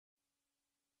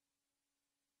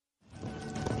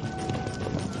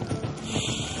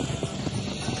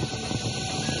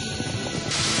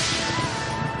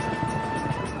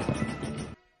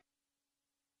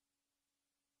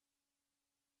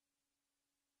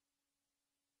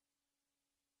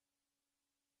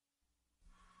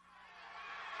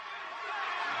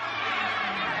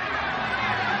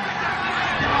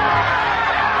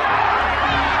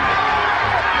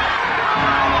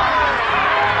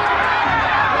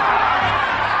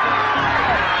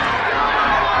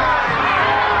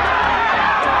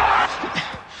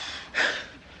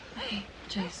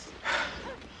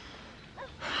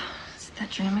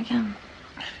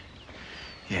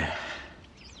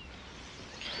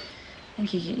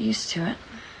think you get used to it.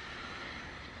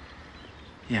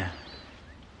 Yeah.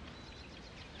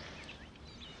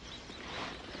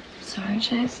 Sorry,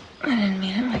 Chase. I didn't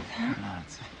mean it like that. No,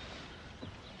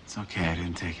 it's okay. I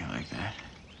didn't take it like that.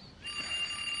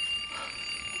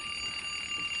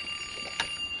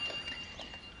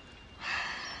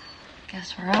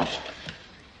 Guess we're up.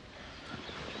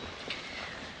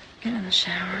 Get in the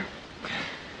shower.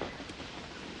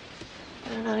 I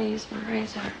don't know how to use my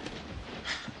razor.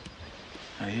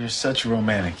 You're such a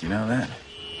romantic, you know that?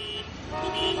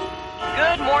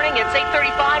 Good morning. It's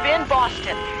 8:35 in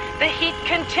Boston. The heat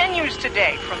continues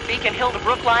today. From Beacon Hill to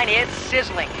Brookline, it's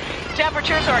sizzling.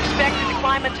 Temperatures are expected to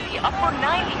climb into the upper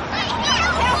 90s.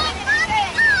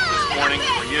 This morning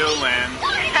for you, Lynn.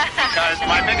 Because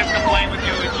my biggest complaint with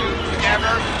you is you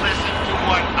never listen to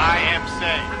what I am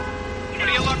saying. What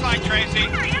do you look like, Tracy?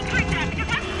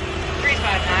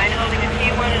 359, holding a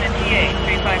T1 and a T8.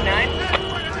 359.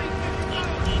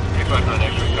 359,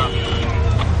 extra copy.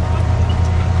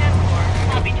 10-4,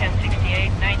 copy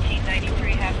 1068,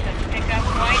 1993, half-ton pickup,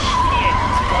 white, T8.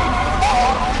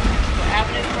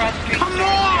 Avenue Cross Street, Come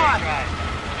on! Drive.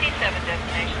 T7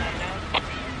 destination unknown.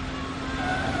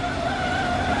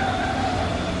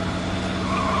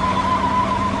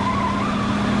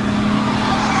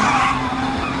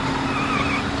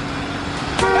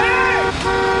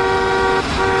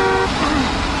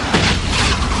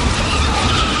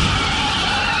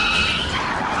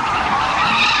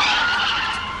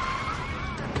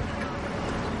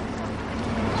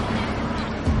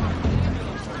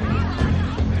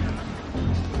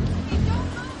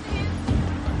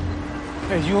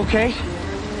 Hey, you okay?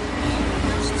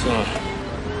 It's tough.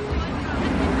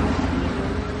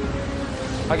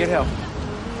 I'll get help.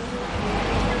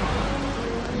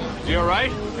 Is he all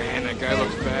right? Man, that guy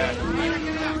looks bad.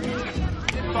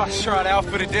 Foxtrot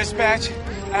Alpha to dispatch.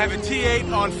 I have a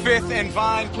T8 on 5th and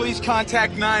Vine. Please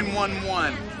contact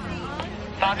 911.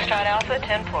 Foxtrot Alpha,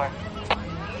 10-4.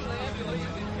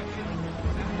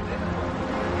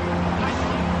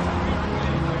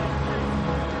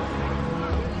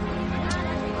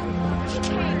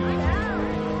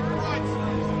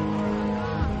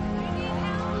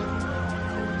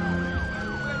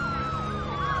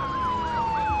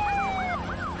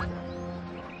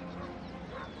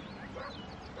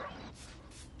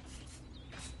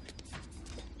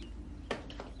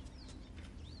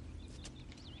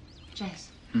 Jace.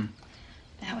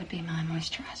 That would be my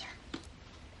moisturizer.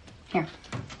 Here,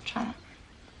 try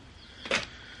that.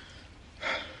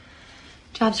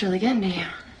 Job's really getting to you.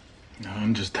 No,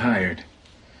 I'm just tired.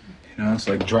 You know, it's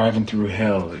like driving through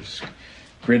hell. There's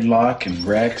gridlock and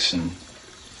wrecks and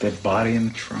dead body in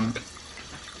the trunk.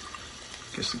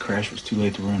 Guess the crash was too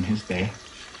late to ruin his day.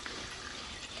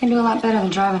 You can do a lot better than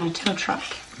driving a tow truck.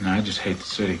 No, I just hate the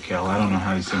city, Kel. I don't know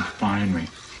how these things find me.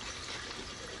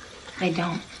 They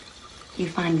don't. You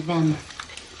find them.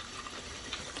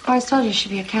 I always told you you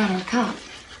should be a cat or a cop.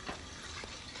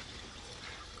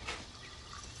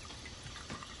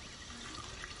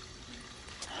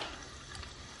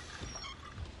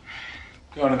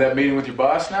 Going to that meeting with your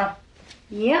boss now?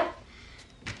 Yep.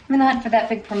 I'm in the hunt for that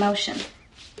big promotion.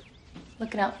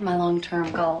 Looking out for my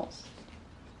long-term goals.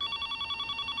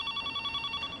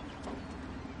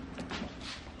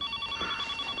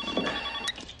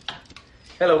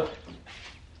 Hello.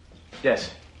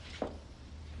 Yes.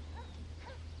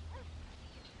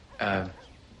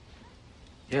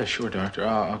 Yeah, sure, Doctor.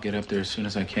 I'll get up there as soon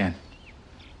as I can.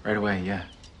 Right away, yeah.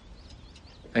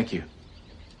 Thank you.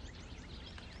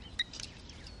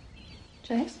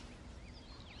 Jace?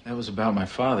 That was about my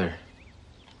father.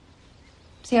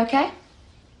 Is he okay?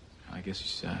 I guess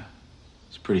he's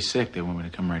pretty sick. They want me to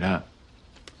come right up.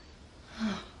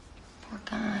 Oh, poor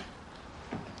guy.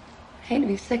 I hate to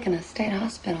be sick in a state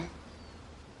hospital.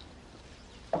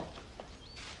 Do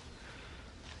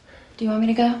you want me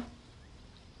to go?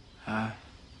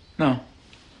 No.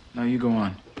 No, you go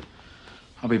on.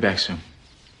 I'll be back soon.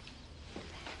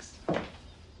 Thanks.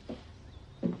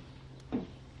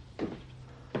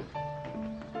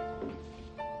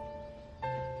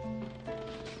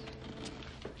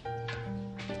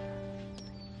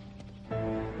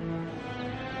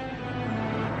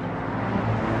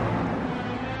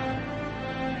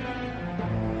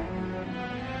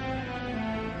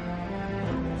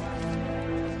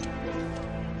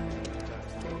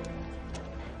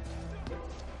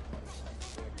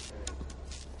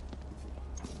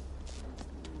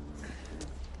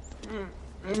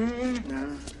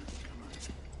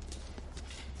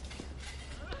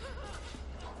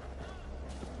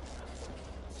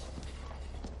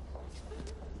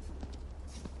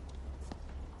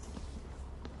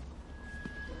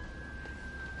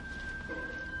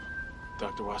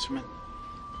 Dr. Wasserman?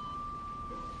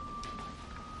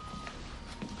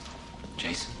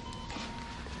 Jason,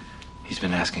 he's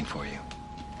been asking for you.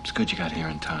 It's good you got here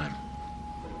in time.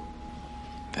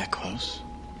 That close?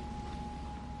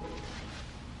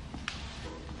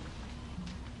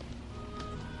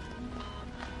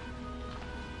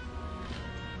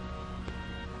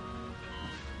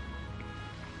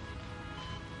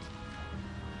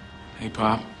 Hey,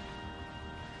 Pop.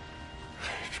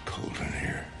 It's cold in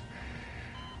here.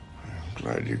 I'm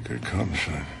glad you could come,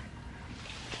 son.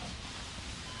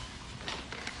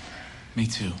 Me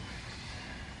too.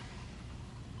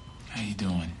 How you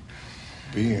doing?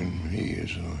 Being me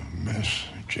is a mess,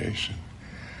 Jason.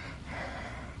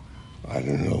 I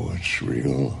don't know what's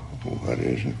real, what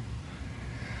isn't.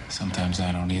 Sometimes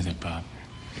I don't either, Pop.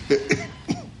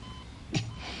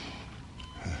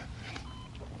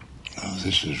 Oh,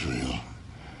 this is real,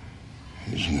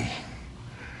 isn't it?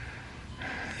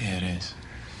 Yeah, it is.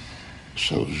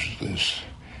 So's this.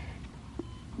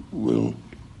 Will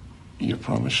you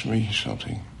promise me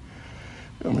something?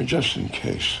 I mean, just in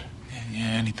case. Yeah,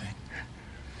 anything.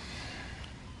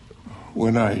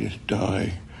 When I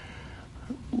die,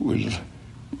 will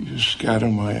you scatter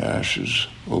my ashes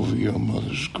over your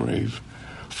mother's grave?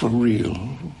 For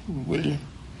real, will you?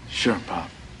 Sure, Pop.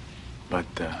 But,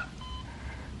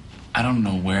 I don't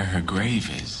know where her grave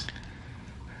is.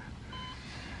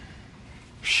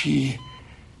 She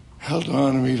held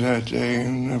on to me that day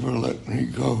and never let me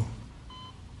go.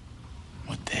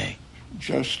 What day?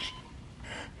 Just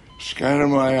scatter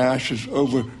my ashes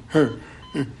over her.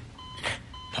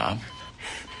 Pop?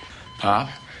 Pop?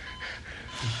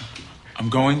 I'm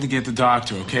going to get the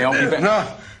doctor, okay? I'll be back.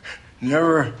 No,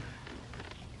 never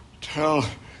tell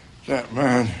that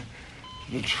man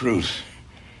the truth.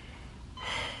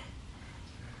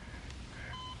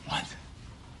 What?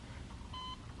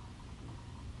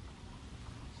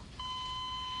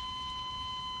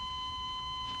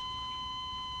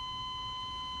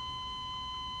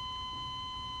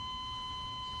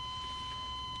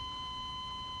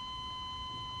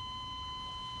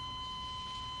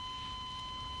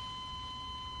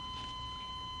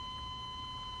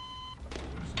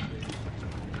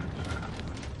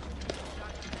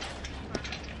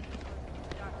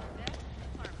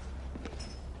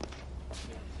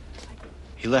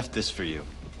 He left this for you.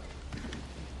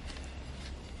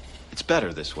 It's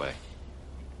better this way.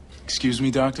 Excuse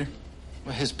me, Doctor?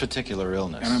 Well, his particular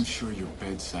illness. And I'm sure your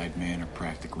bedside manner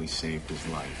practically saved his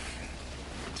life.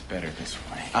 It's better this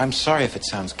way. I'm sorry if it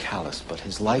sounds callous, but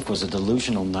his life was a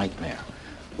delusional nightmare.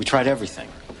 We tried everything.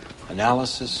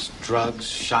 Analysis, drugs,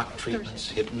 shock treatments,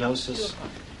 hypnosis.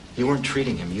 You weren't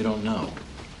treating him, you don't know.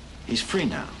 He's free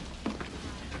now.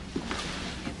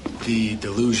 The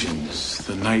delusions,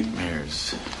 the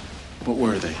nightmares, what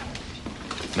were they?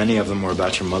 Many of them were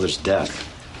about your mother's death.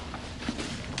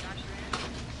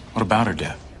 What about her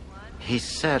death? He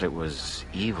said it was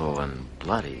evil and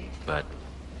bloody, but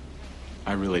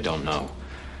I really don't know.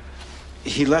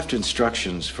 He left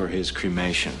instructions for his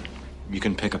cremation. You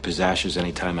can pick up his ashes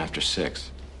anytime after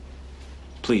 6.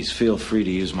 Please feel free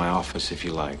to use my office if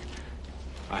you like.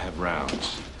 I have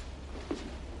rounds.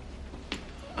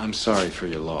 I'm sorry for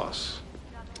your loss.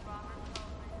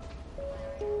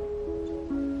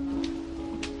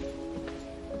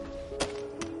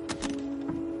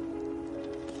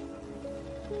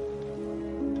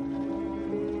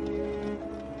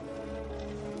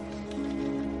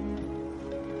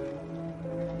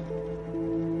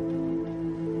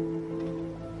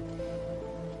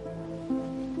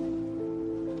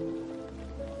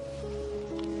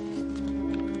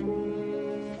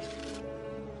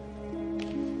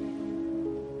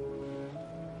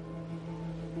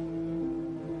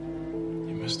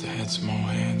 Must have had small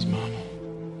hands, Mama.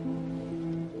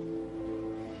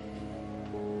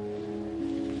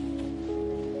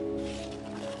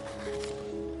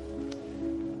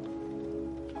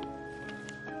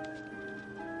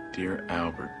 Dear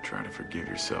Albert, try to forgive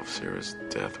yourself. Sarah's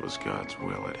death was God's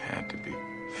will. It had to be.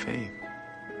 Faith.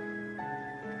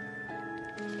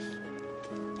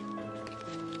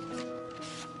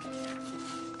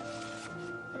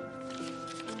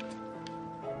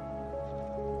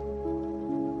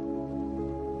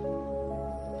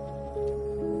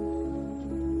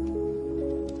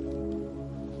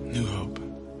 New Hope.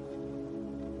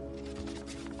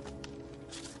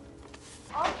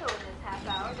 Also in this half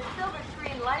hour, the silver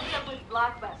screen lights up with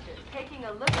blockbusters, taking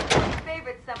a look at your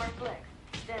favorite summer flicks.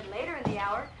 Then later in the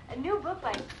hour, a new book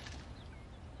by...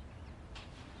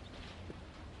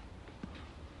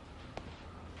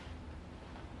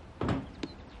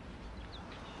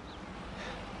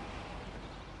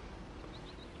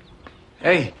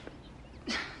 Hey,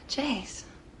 Jace.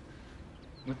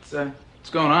 What's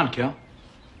going on, Kel?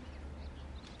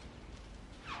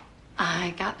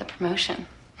 I got the promotion.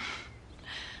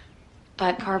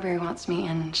 But Carberry wants me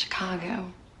in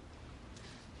Chicago.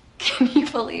 Can you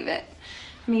believe it?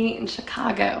 Me in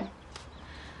Chicago.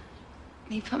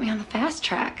 He put me on the fast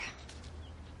track.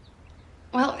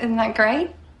 Well, isn't that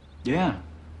great? Yeah.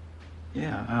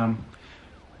 Yeah,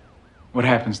 what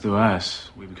happens to us?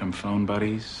 We become phone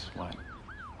buddies? What?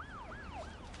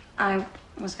 I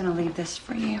was gonna leave this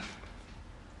for you.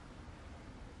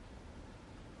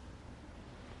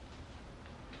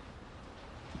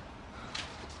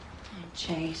 Oh,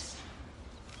 Chase.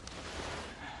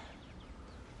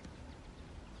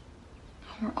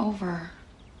 We're over.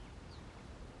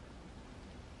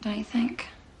 Don't you think?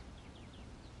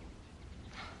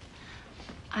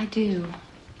 I do.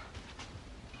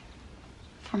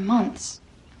 For months.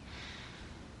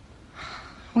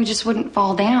 We just wouldn't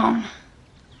fall down.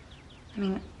 I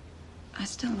mean, I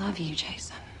still love you,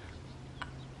 Jason.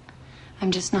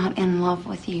 I'm just not in love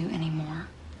with you anymore.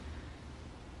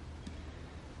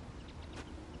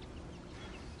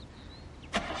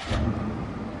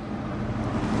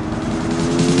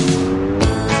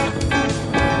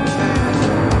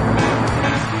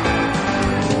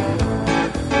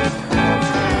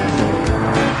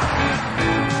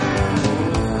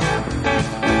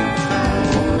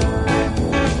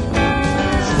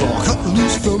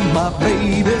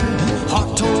 Baby,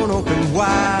 heart torn open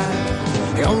wide.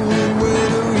 The only way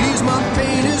to ease my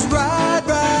pain is ride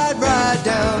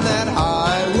down that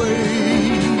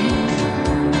highway.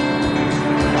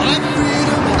 That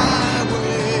freedom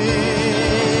highway,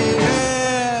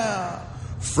 yeah.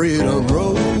 Freedom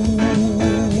Road.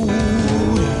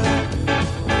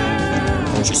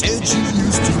 She said she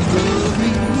used to love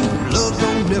me. Love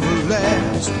don't never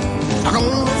last. I'm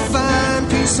gonna find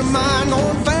peace of mind,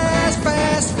 going fast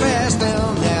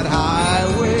down that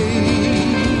highway.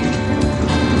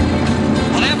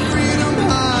 That freedom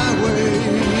highway,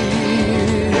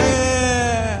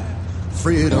 yeah.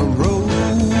 Freedom Road.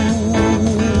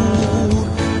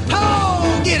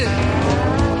 Oh, get it!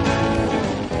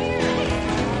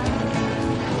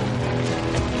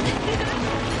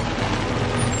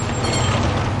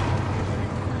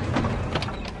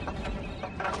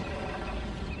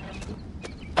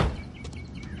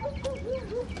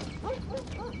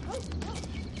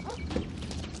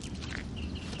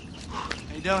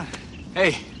 Doing?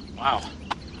 Hey. Wow.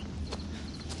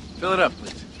 Fill it up,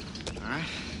 please. All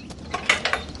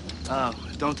right.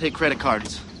 Don't take credit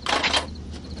cards.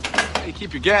 Hey,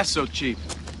 keep your gas so cheap.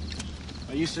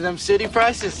 Are you used to them city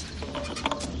prices?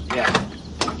 Yeah.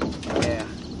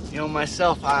 You know,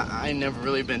 myself, I never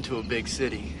really been to a big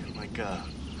city like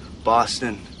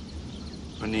Boston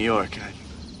or New York.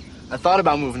 I thought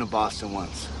about moving to Boston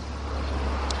once.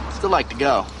 Still like to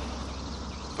go,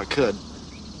 if I could.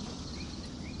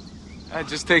 It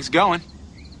just takes going.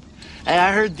 Hey,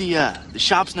 I heard the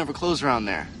shops never close around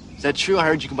there. Is that true? I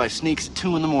heard you can buy sneaks at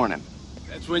 2 in the morning.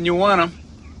 That's when you want them.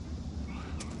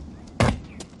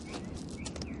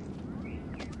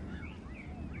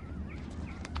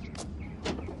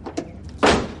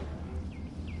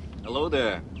 Hello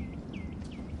there.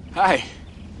 Hi.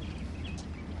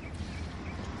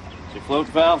 Is your float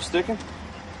valve sticking?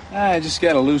 I just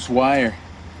got a loose wire.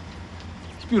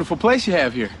 It's a beautiful place you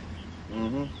have here.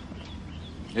 Mm-hmm.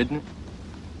 Isn't it?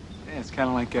 Yeah, it's kind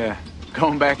of like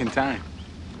going back in time.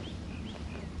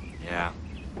 Yeah.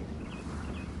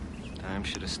 Time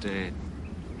should have stayed.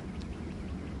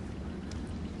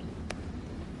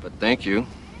 But thank you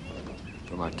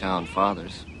for my town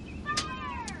fathers.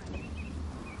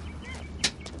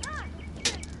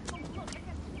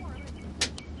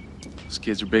 Those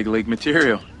kids are big league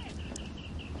material.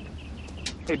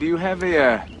 Hey, do you have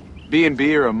a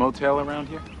B&B or a motel around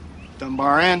here?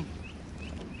 Dunbar Inn.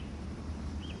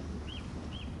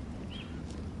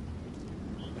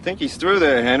 I think he's through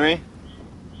there, Henry.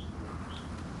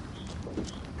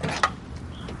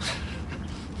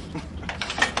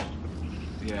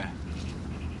 Yeah.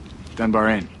 Dunbar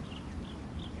Inn.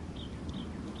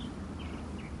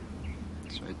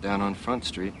 It's right down on Front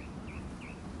Street.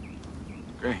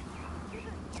 Great.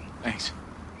 Thanks.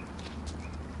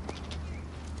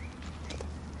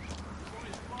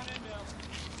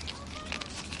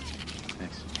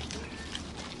 Thanks.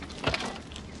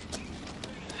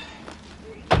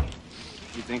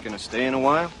 You thinking of staying a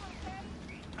while?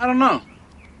 I don't know.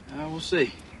 We'll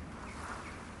see.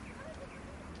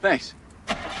 Thanks.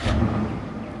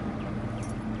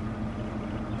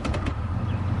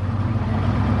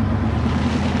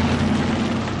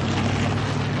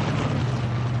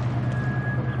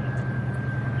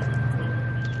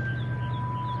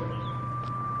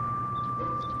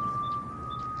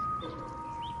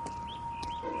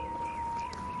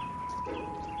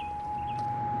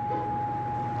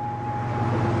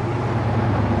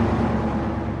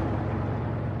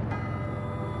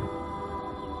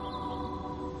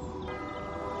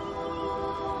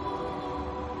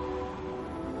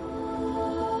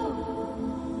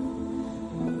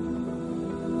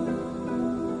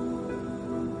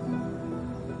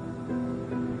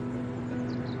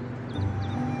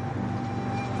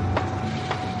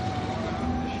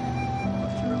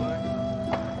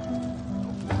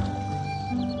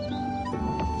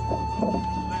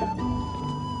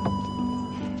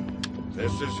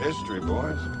 is history,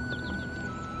 boys.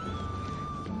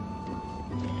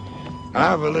 I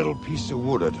have a little piece of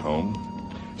wood at home,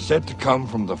 said to come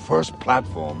from the first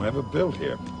platform ever built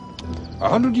here.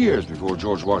 100 years before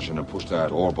George Washington pushed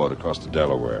that ore boat across the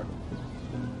Delaware.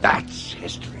 That's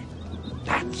history.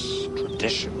 That's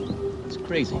tradition. It's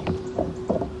crazy.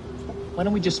 Why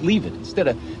don't we just leave it instead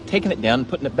of taking it down and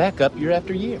putting it back up year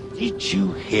after year? Did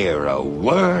you hear a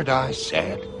word I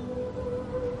said?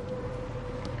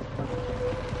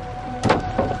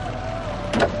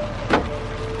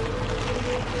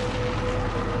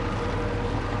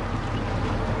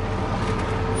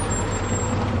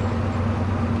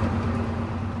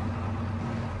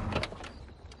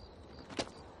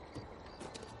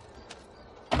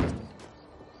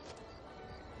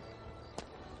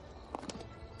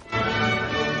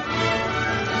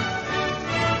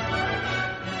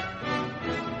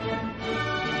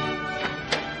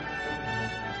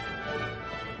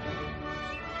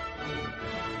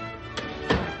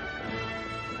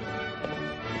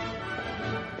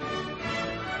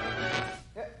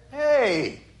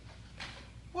 Hey!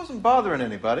 Wasn't bothering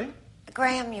anybody.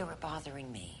 Graham, you were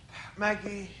bothering me.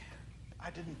 Maggie, I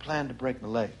didn't plan to break my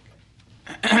leg.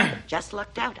 Just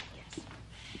lucked out, I guess.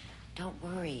 Don't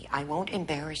worry. I won't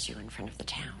embarrass you in front of the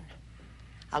town.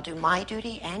 I'll do my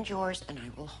duty and yours, and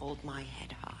I will hold my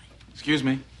head high. Excuse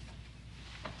me.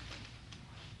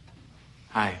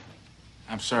 Hi.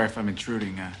 I'm sorry if I'm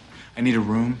intruding. I need a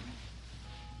room.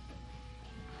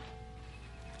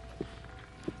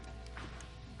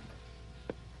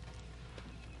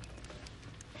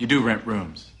 You do rent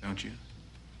rooms, don't you?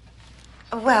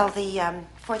 Well, the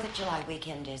 4th of July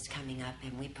weekend is coming up,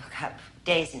 and we book up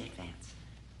days in advance.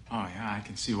 Oh, yeah, I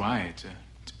can see why. It's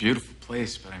a beautiful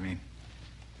place, but I mean,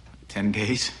 10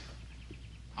 days?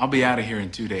 I'll be out of here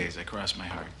in 2 days, I cross my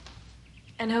heart.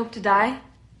 And hope to die?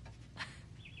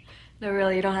 No,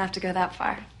 really, you don't have to go that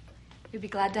far. We'd be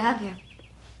glad to have you.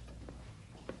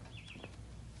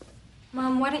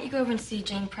 Mom, why don't you go over and see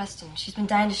Jane Preston? She's been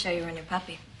dying to show you her new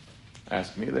puppy.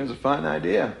 Ask me, there's a fine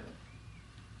idea.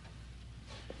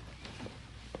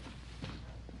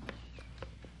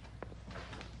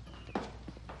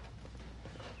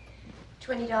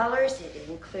 $20. It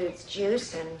includes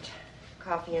juice and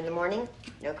coffee in the morning.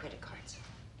 No credit cards.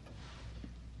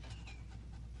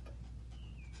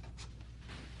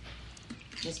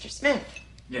 Mr. Smith.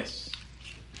 Yes.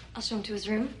 I'll show him to his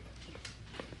room.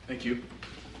 Thank you.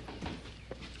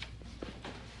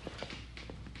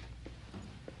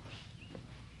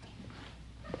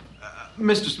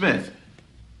 Mr. Smith,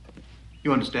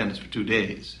 you understand it's for 2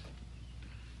 days.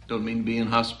 Don't mean to be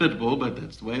inhospitable, but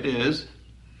that's the way it is.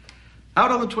 Out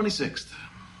on the 26th.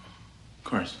 Of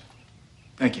course.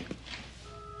 Thank you.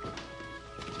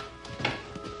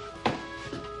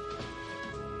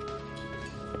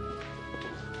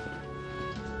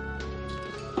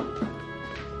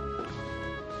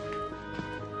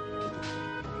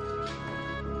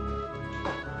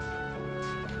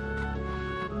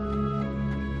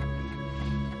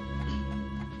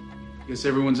 Guess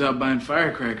everyone's out buying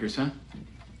firecrackers, huh?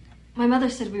 My mother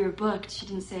said we were booked. She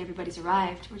didn't say everybody's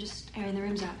arrived. We're just airing the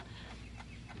rooms out.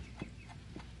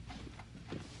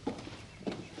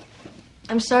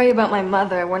 I'm sorry about my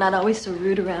mother. We're not always so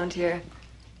rude around here.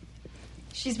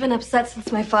 She's been upset since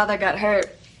my father got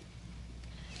hurt.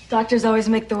 Doctors always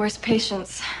make the worst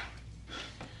patients.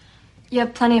 You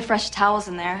have plenty of fresh towels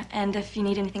in there, and if you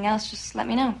need anything else, just let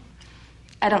me know.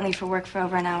 I don't leave for work for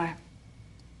over an hour.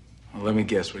 Well, let me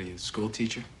guess. What are you, a school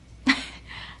teacher?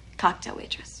 Cocktail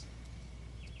waitress.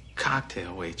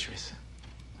 Cocktail waitress.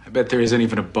 I bet there isn't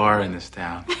even a bar in this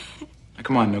town. Now,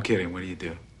 come on, no kidding. What do you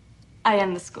do? I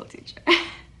am the school teacher.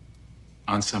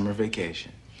 On summer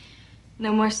vacation.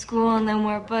 No more school, no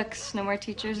more books, no more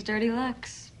teachers' dirty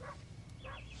looks.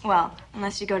 Well,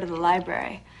 unless you go to the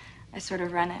library. I sort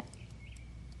of run it.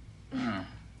 Oh.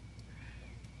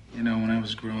 You know, when I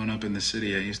was growing up in the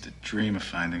city, I used to dream of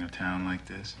finding a town like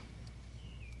this.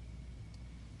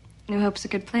 New Hope's a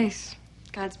good place.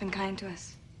 God's been kind to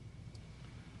us.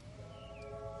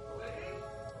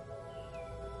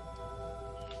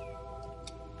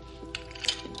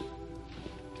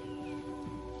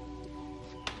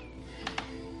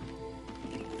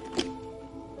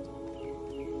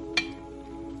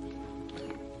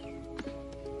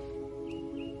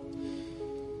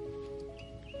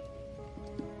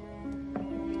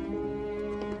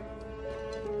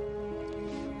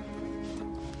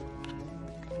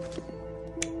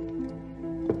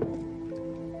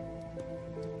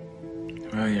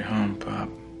 Well, you're home, Pop.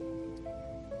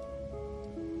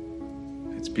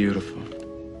 It's beautiful.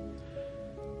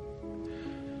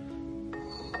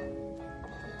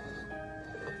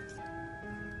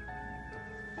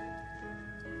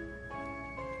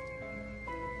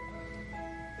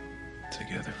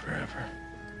 together forever.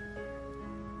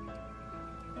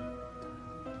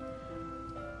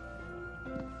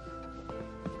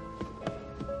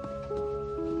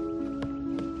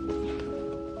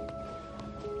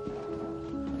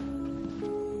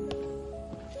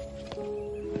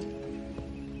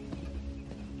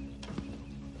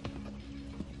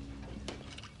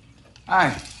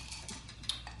 Hi.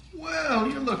 Well,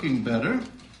 you're looking better.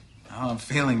 Oh, I'm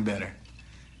feeling better.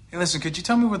 Hey, listen, could you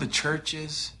tell me where the church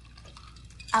is?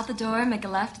 Out the door, make a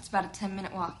left. It's about a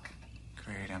 10-minute walk.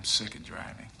 Great, I'm sick of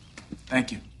driving.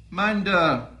 Thank you. Mind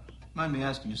me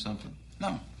asking you something?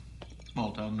 No.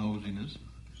 Small town nosiness.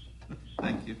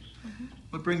 Thank you.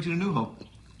 What brings you to New Hope?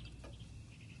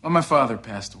 Well, my father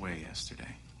passed away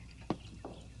yesterday.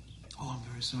 Oh, I'm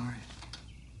very sorry.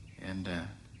 And,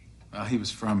 well, he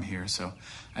was from here, so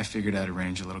I figured I'd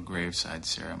arrange a little graveside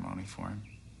ceremony for him.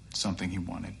 Something he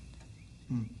wanted.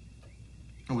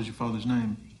 What was your father's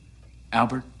name?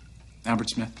 Albert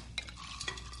Smith.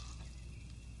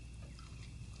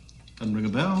 Doesn't ring a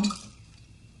bell.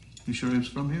 You sure he was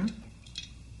from here?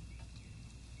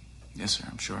 Yes, sir,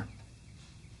 I'm sure.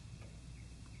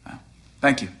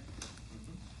 Thank you.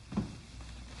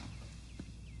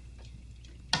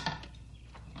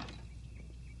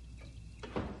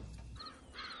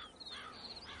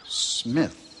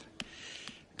 Smith.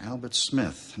 Albert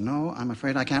Smith. No, I'm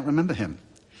afraid I can't remember him.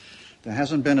 There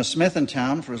hasn't been a Smith in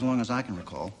town for as long as I can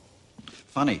recall.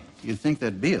 Funny, you'd think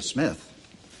there'd be a Smith.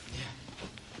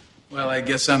 Well, I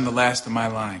guess I'm the last of my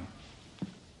line.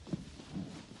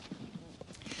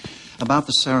 About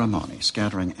the ceremony,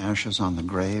 scattering ashes on the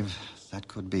grave, that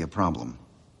could be a problem.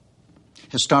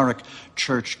 Historic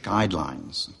church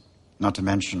guidelines, not to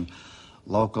mention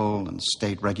local and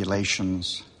state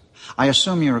regulations. I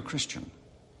assume you're a Christian.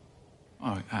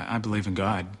 Oh, I believe in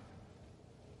God.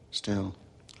 Still,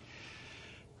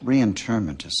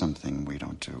 reinterment is something we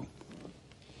don't do.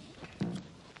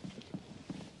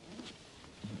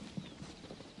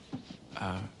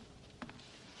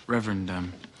 Reverend,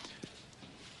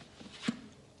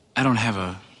 I don't have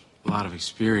a lot of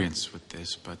experience with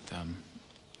this, but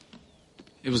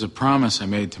it was a promise I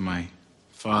made to my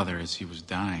father as he was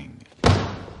dying.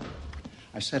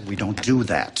 I said we don't do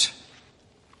that.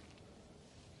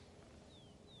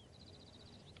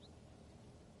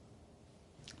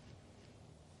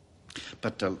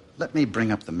 But let me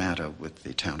bring up the matter with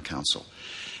the town council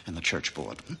and the church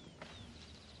board.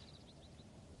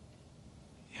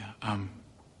 Yeah,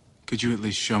 could you at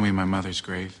least show me my mother's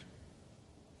grave?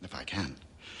 If I can.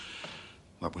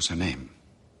 What was her name?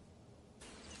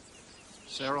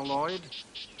 Sarah Lloyd?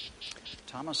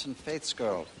 Thomas and Faith's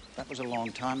girl. That was a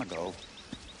long time ago.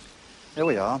 Here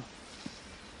we are.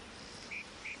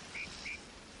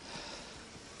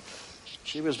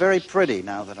 She was very pretty,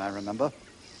 now that I remember.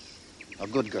 A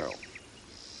good girl.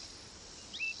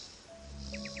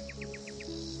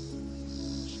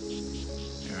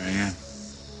 Here I am.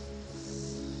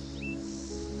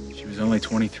 She was only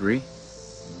 23?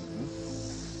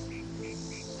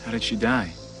 How did she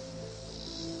die?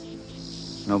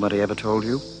 Nobody ever told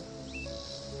you?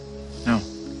 No.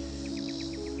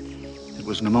 It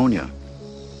was pneumonia.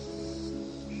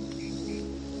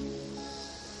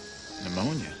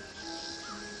 Pneumonia?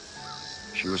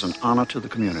 She was an honor to the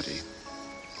community.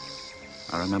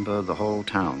 I remember the whole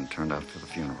town turned out for the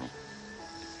funeral.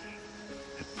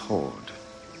 It poured.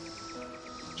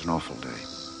 It was an awful day.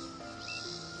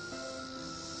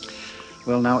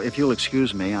 Well, now, if you'll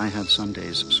excuse me, I had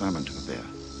Sunday's sermon to prepare.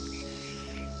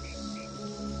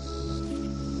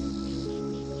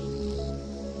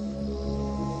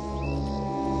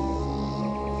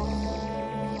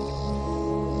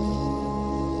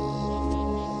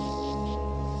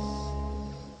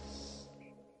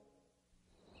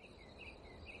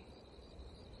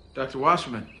 Dr.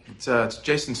 Wasserman, it's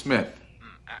Jason Smith.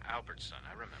 Albert's son,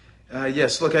 I remember.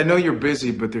 Yes, look, I know you're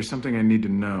busy, but there's something I need to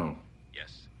know.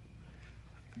 Yes.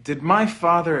 Did my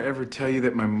father ever tell you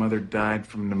that my mother died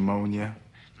from pneumonia?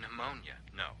 Pneumonia?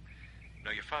 No. No,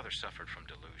 your father suffered from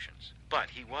delusions. But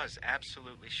he was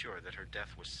absolutely sure that her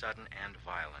death was sudden and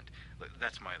violent. Look,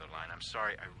 that's my other line. I'm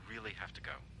sorry, I really have to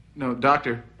go. No,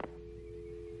 doctor.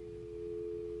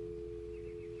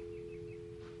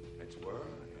 Let's work.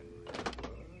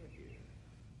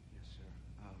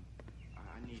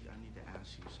 I need to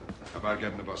ask you something. How about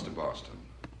getting the bus to Boston?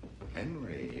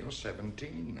 Henry, you're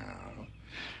 17 now.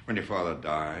 When your father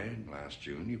died last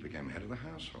June, you became head of the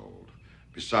household.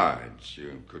 Besides,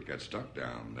 you could get stuck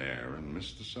down there and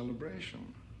miss the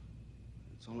celebration.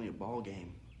 It's only a ball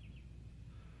game.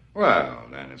 Well,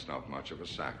 then it's not much of a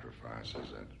sacrifice,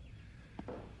 is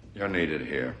it? You're needed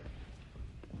here.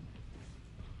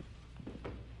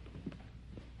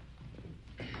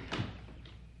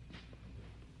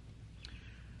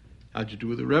 How'd you do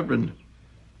with the Reverend?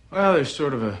 Well, there's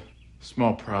sort of a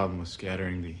small problem with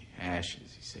scattering the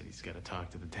ashes. He said he's got to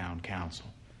talk to the town council.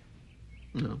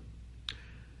 No.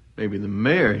 Maybe the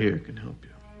mayor here can help you.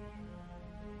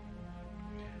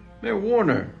 Mayor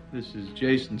Warner, this is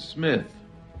Jason Smith.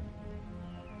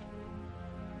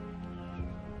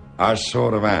 I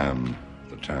sort of am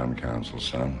the town council's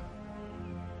son.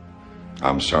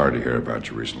 I'm sorry to hear about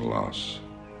your recent loss.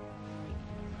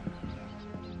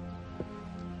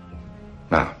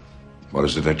 Now, what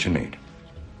is it that you need?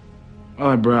 Well,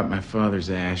 I brought my father's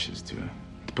ashes to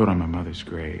put on my mother's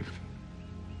grave.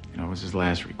 You know, it was his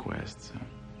last request, so.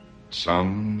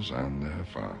 Sons and their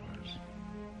fathers.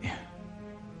 Yeah.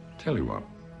 Tell you what,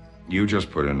 you just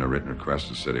put in a written request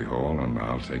to City Hall, and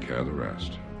I'll take care of the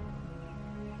rest.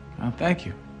 Oh, thank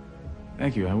you.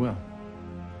 Thank you, I will.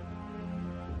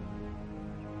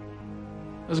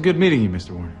 It was a good meeting you,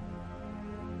 Mr. Warner.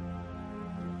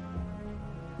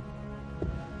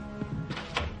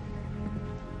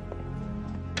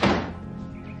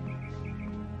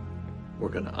 We're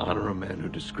gonna honor a man who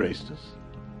disgraced us.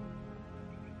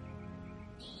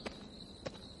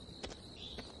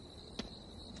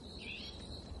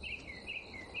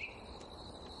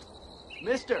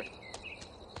 Mister!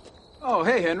 Oh,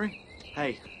 hey, Henry.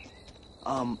 Hey,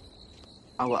 I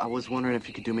was wondering if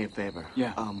you could do me a favor.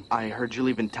 Yeah. I heard you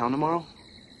leave in town tomorrow.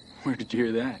 Where did you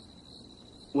hear that?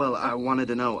 Well, I wanted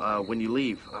to know, when you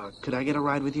leave, could I get a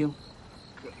ride with you?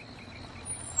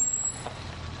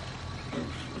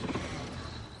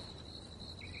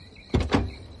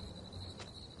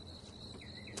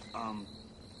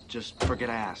 Just forget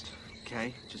I asked,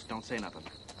 okay? Just don't say nothing.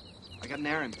 I got an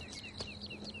errand.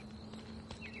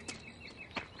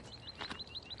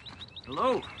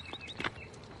 Hello.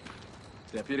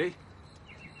 Deputy?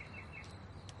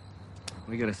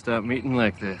 We gotta stop meeting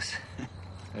like this.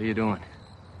 How you doing?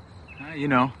 You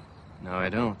know. No, I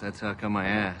don't. That's how come I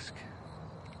ask.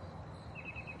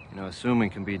 You know, assuming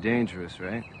can be dangerous,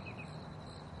 right?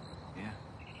 Yeah.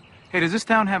 Hey, does this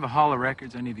town have a hall of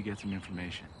records? I need to get some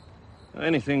information.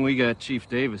 Anything we got, Chief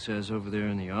Davis has over there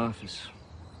in the office.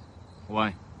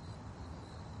 Why?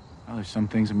 Well, there's some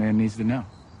things a man needs to know.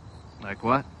 Like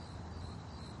what?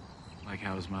 Like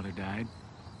how his mother died.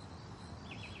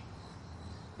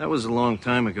 That was a long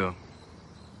time ago.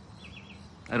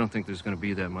 I don't think there's gonna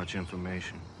be that much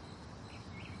information.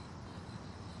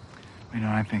 You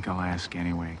know, I think I'll ask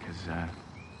anyway, because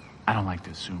I don't like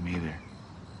to assume either.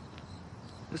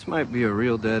 This might be a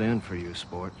real dead end for you,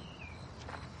 sport.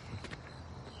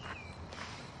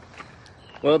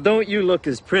 Well, don't you look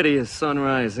as pretty as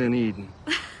sunrise in Eden.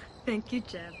 Thank you,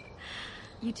 Jeff.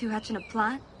 You two hatching a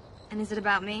plot? And is it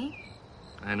about me?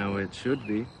 I know it should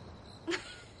be.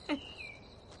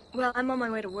 Well, I'm on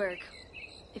my way to work.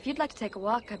 If you'd like to take a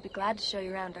walk, I'd be glad to show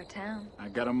you around our town. I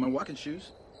got on my walking shoes.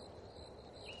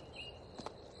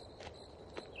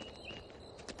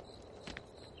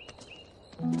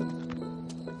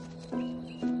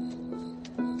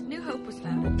 New Hope was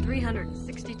founded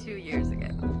 362 years ago.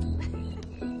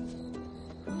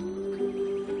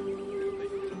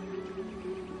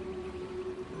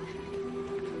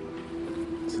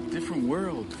 It's a different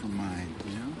world from mine,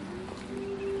 you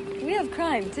know? We have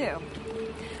crime, too.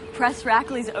 Press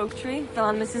Rackley's oak tree fell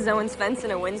on Mrs. Owen's fence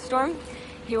in a windstorm.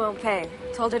 He won't pay.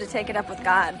 Told her to take it up with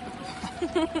God.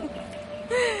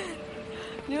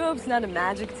 New Hope's not a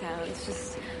magic town. It's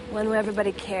just one where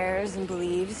everybody cares and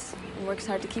believes and works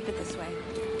hard to keep it this way.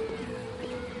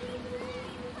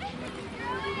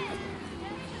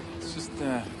 It's just,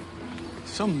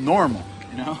 so normal,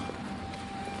 you know?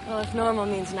 Well, if normal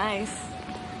means nice.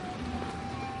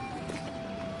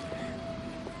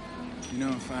 You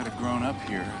know, if I'd have grown up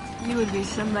here... You would be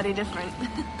somebody different.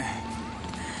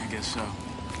 I guess so.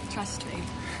 Trust me.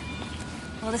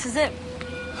 Well, this is it.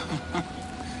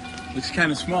 Looks kind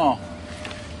of small.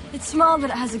 It's small, but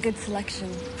it has a good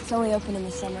selection. It's only open in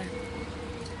the summer.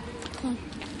 Come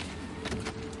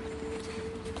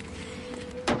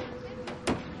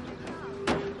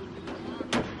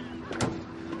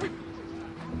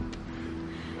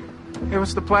on. Hey,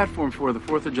 what's the platform for, the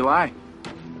 4th of July?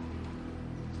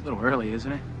 It's a little early,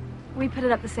 isn't it? We put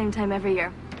it up the same time every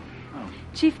year. Oh.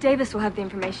 Chief Davis will have the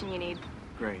information you need.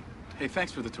 Great. Hey,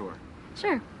 thanks for the tour.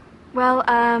 Sure. Well,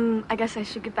 I guess I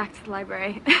should get back to the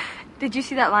library. Did you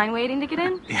see that line waiting to get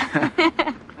in? Yeah.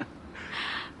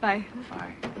 Bye.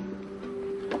 Bye.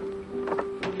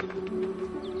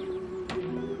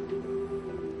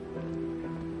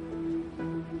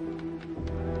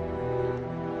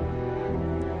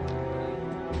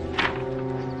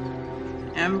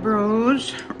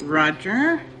 Ambrose,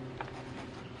 Roger,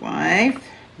 wife,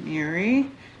 Mary,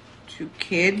 2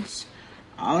 kids,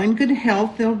 All in good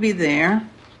health, they'll be there.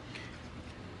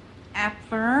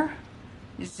 Appler,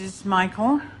 Mrs.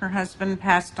 Michael, her husband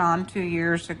passed on 2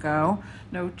 years ago.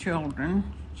 No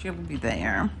children. She'll be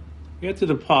there. Get to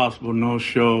the possible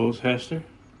no-shows, Hester.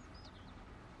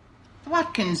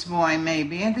 Watkins boy,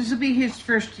 maybe. This'll be his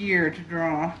first year to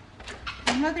draw.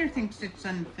 My mother thinks it's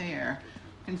unfair,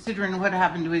 considering what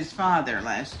happened to his father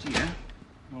last year.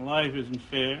 Well, life isn't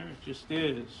fair. It just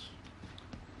is.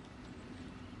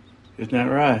 Isn't that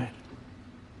right?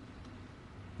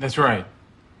 That's right.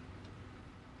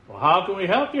 Well, how can we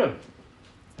help you?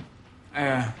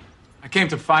 I came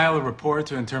to file a report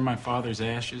to inter my father's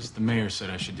ashes. The mayor said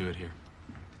I should do it here.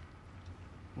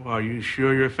 Well, are you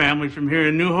sure your family from here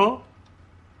in New Hope?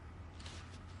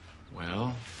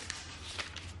 Well,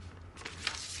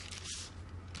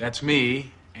 that's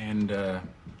me, and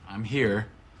I'm here,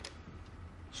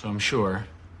 so I'm sure.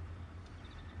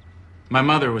 My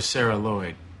mother was Sarah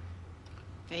Lloyd.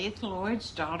 Faith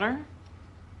Lloyd's daughter?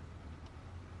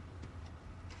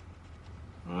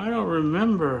 I don't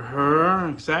remember her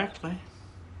exactly.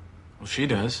 Well, she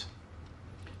does.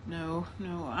 No,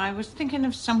 I was thinking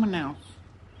of someone else.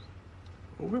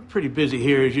 Well, we're pretty busy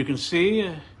here, as you can see.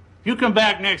 If you come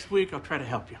back next week, I'll try to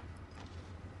help you.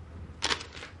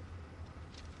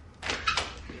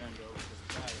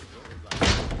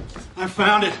 I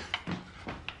found it.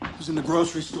 It was in the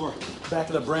grocery store. Back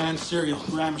of the brand cereal.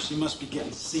 Gramercy must be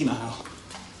getting senile.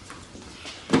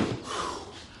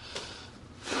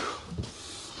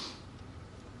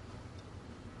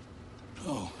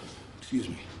 Oh, excuse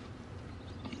me.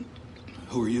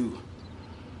 Who are you?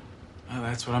 Well,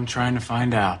 that's what I'm trying to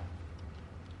find out.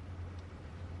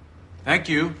 Thank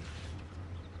you.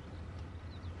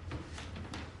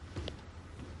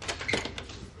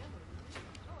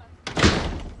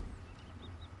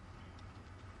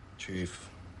 Chief,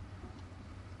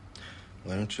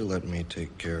 why don't you let me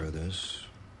take care of this?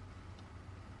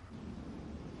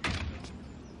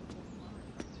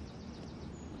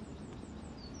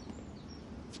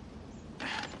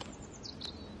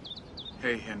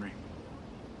 Hey, Henry.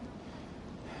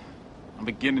 I'm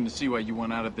beginning to see why you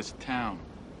want out of this town.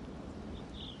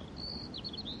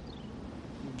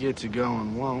 Get to go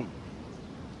and won't.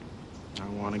 I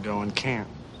want to go and can't.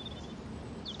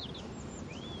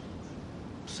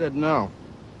 Said no,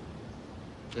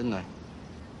 didn't I?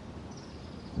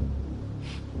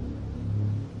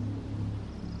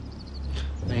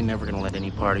 They ain't never gonna let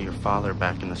any part of your father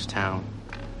back in this town.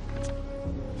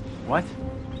 What?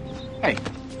 Hey.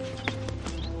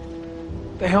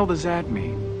 The hell does that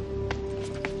mean?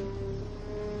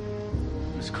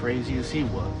 As crazy as he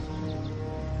was.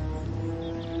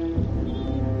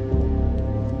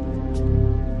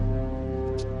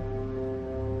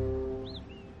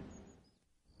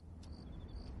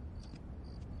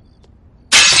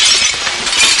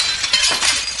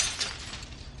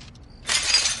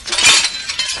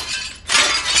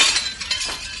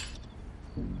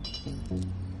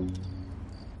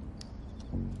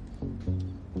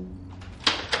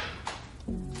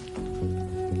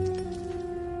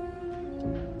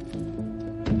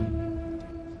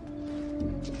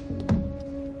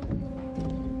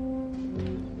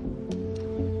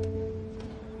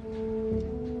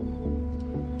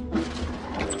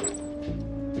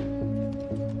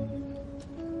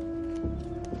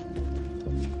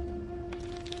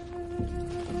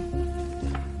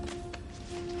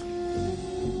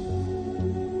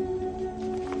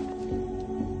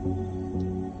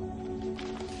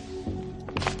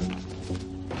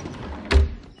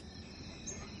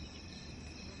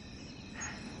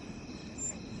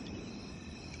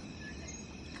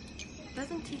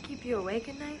 Doesn't tea keep you awake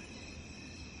at night?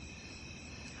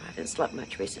 I haven't slept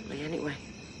much recently anyway.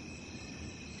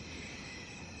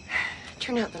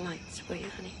 Turn out the lights, will you,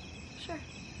 honey? Sure.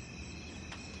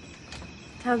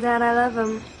 Tell Dad I love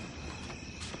him.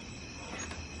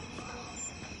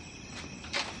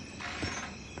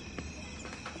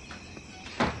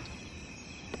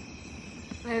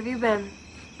 Where have you been?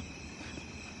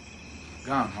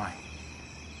 Gone, why?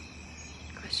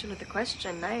 Question with a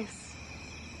question. Nice.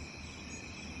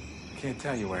 I can't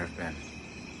tell you where I've been.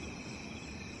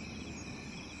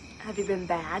 Have you been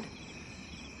bad?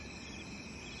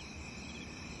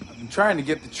 I've been trying to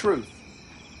get the truth.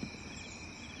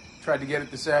 Tried to get it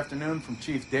this afternoon from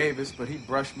Chief Davis, but he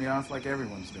brushed me off like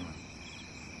everyone's doing.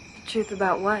 The truth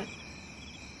about what?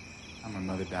 How my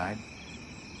mother died.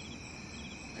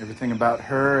 Everything about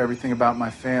her, everything about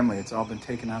my family, it's all been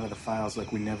taken out of the files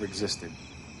like we never existed.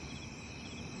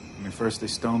 I mean, first they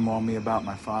stonewalled me about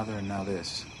my father, and now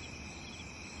this.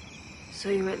 So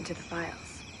you went into the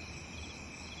files.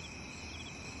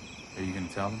 Are you gonna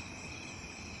tell them?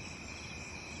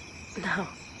 No.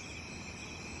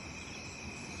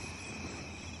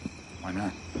 Why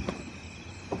not?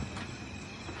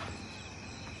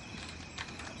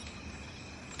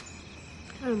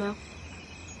 I don't know.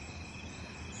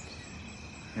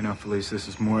 You know, Felice, this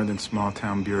is more than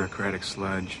small-town bureaucratic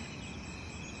sludge.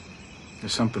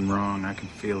 There's something wrong. I can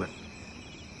feel it.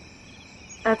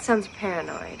 That sounds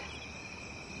paranoid.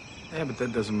 Yeah, but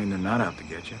that doesn't mean they're not out to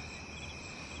get you.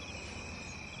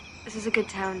 This is a good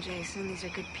town, Jason. These are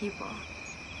good people.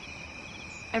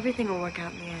 Everything will work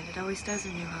out in the end. It always does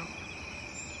in New Hope.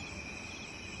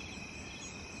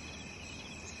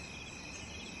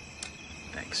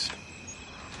 Thanks.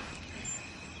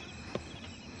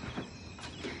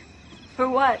 For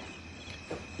what?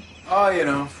 Oh, you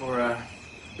know, for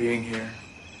being here.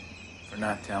 For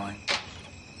not telling.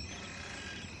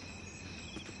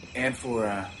 And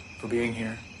for being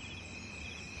here.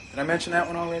 Did I mention that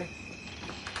one already?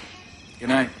 Good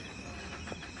night.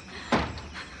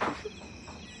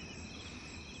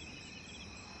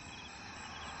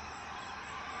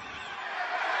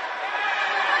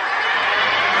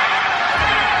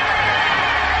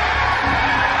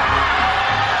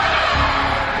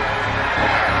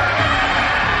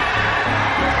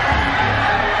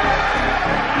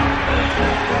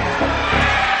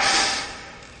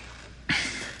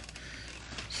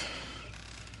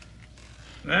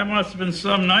 That must have been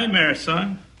some nightmare,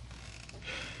 son.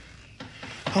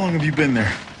 How long have you been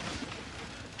there?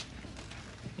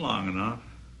 Long enough.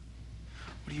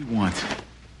 What do you want?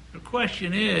 The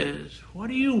question is, what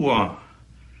do you want?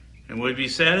 And will you be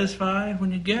satisfied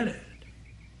when you get it?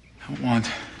 I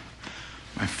want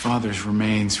my father's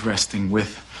remains resting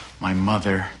with my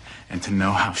mother and to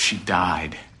know how she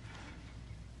died.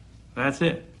 That's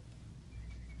it.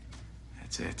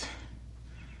 That's it.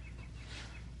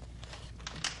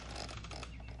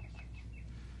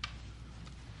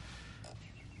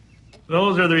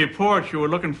 Those are the reports you were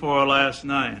looking for last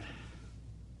night.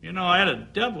 You know, I had a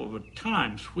devil of a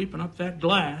time sweeping up that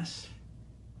glass.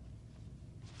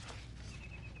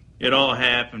 It all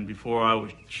happened before I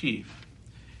was chief.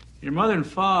 Your mother and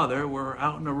father were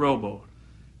out in a rowboat.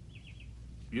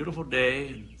 Beautiful day,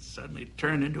 and suddenly it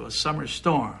turned into a summer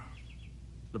storm.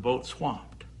 The boat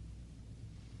swamped.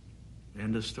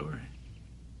 End of story.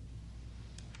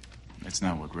 That's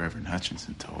not what Reverend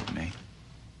Hutchinson told me.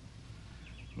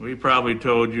 We probably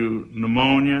told you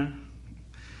pneumonia.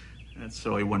 That's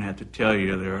so he wouldn't have to tell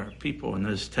you there are people in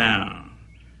this town,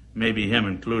 maybe him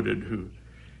included, who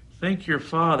think your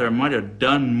father might have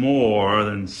done more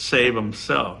than save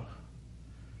himself.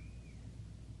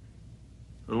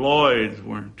 The Lloyds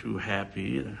weren't too happy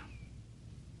either.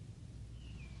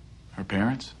 Her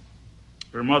parents?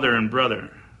 Her mother and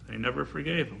brother, they never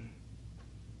forgave him.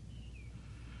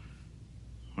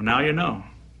 Well, now you know.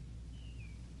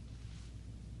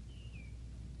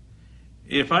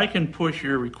 If I can push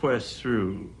your request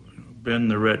through, bend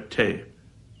the red tape,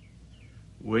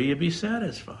 will you be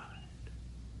satisfied?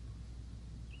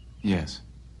 Yes.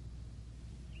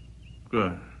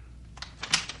 Good.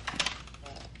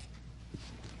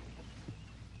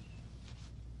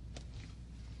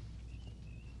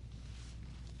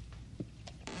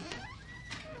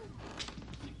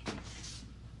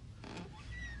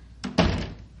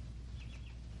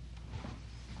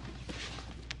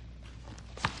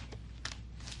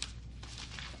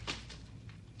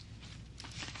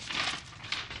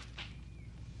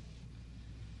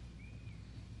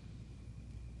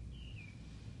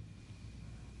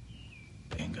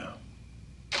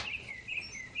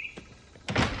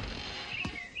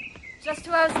 Just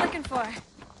who I was looking for.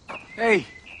 Hey,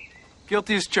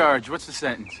 guilty as charged. What's the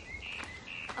sentence?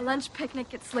 A lunch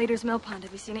picnic at Slater's Mill Pond.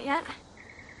 Have you seen it yet?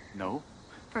 No.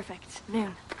 Perfect.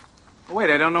 Noon. Oh, wait,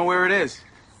 I don't know where it is.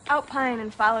 Outpine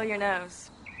and follow your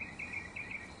nose.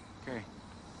 Okay.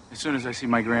 As soon as I see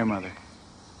my grandmother.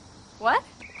 What?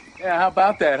 Yeah, how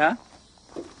about that,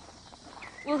 huh?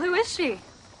 Well, who is she?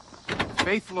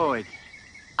 Faith Lloyd.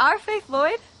 Our Faith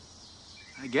Lloyd?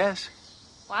 I guess.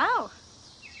 Wow.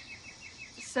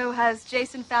 So has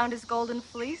Jason found his golden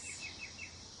fleece?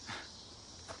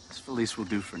 This Felice will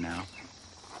do for now.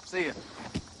 See ya.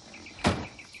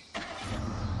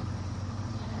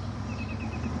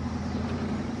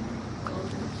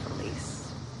 Golden fleece.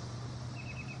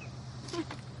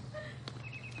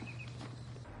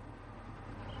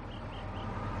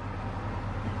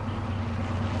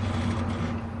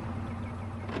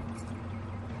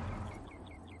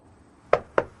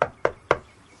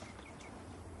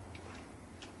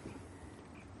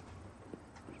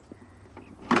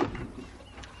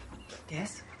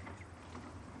 Yes?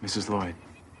 Mrs. Lloyd.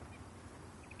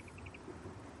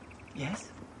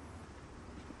 Yes?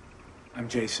 I'm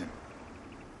Jason.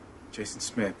 Jason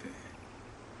Smith.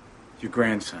 Your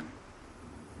grandson.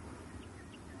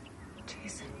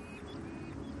 Jason.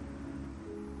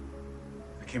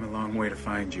 I came a long way to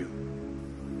find you.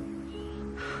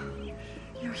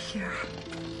 You're here.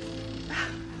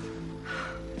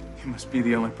 You must be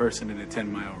the only person in a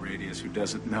 10-mile radius who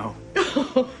doesn't know.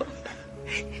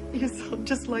 You sound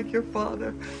just like your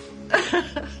father.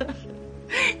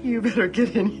 You better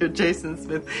get in here, Jason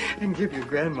Smith, and give your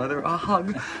grandmother a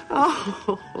hug.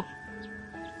 Oh.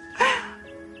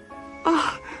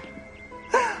 Oh.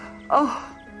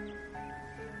 Oh.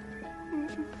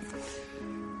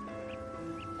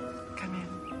 Come in.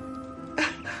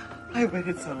 I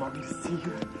waited so long to see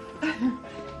you.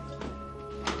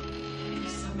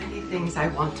 There's so many things I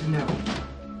want to know.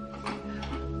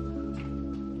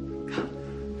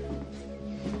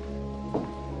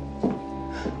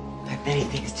 Many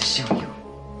things to show you.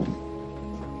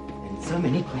 And so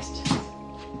many questions.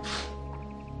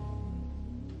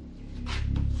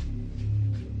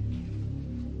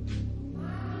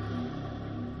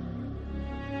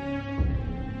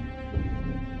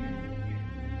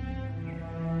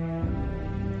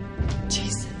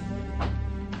 Jason,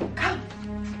 come.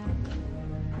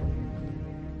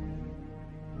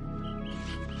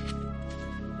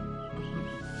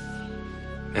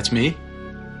 That's me?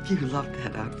 You loved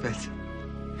that outfit.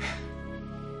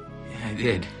 Yeah, I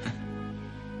did.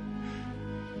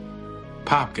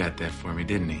 Pop got that for me,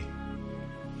 didn't he?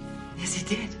 Yes, he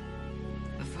did.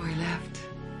 Before he left.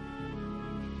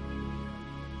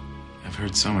 I've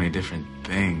heard so many different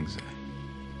things.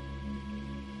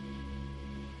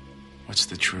 What's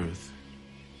the truth?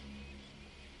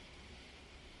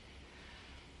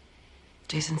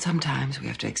 Jason, sometimes we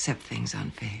have to accept things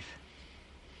on faith.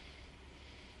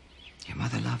 Your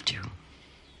mother loved you.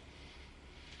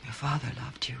 Your father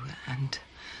loved you, and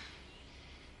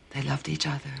they loved each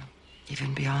other,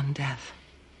 even beyond death.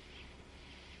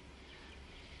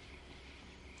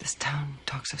 This town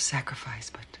talks of sacrifice,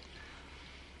 but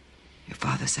your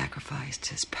father sacrificed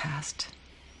his past,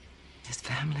 his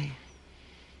family,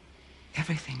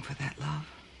 everything for that love.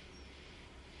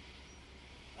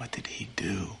 What did he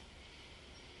do?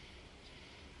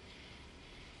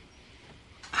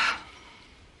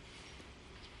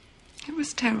 It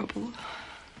was terrible.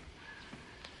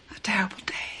 A terrible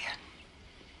day.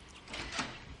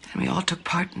 And we all took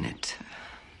part in it.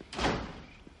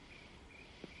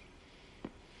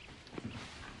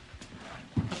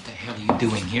 What the hell are you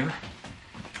doing here?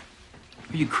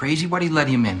 Are you crazy? Why do you let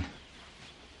him in?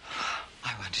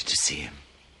 I wanted to see him.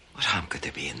 What harm could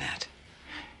there be in that?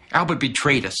 Albert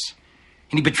betrayed us.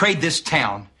 And he betrayed this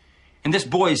town. And this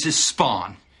boy is his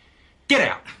spawn. Get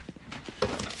out.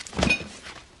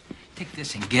 Take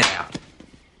this and get out.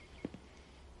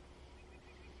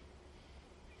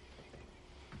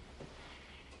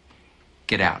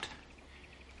 Get out.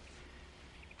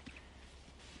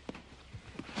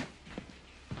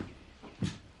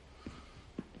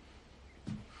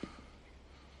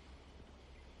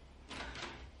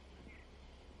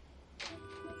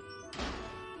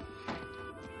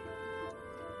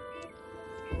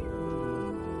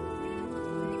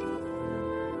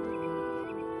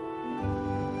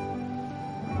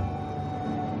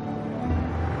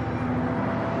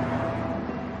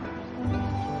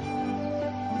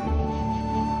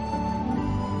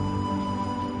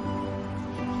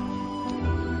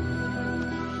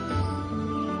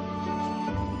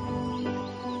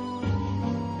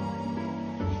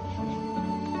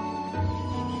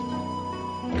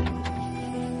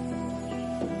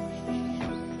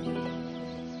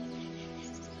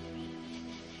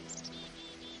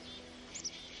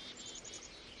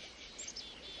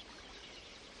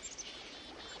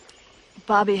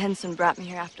 Bobby Henson brought me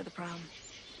here after the prom.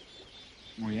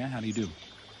 Oh, yeah? How do you do?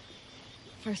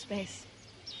 First base.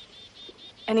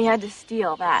 And he had to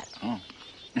steal that. Oh.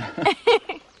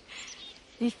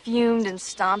 He fumed and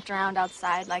stomped around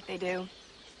outside like they do.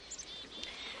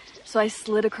 So I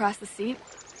slid across the seat,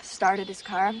 started his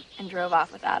car, and drove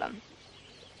off without him.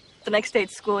 The next day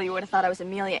at school, you would have thought I was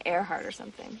Amelia Earhart or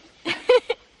something.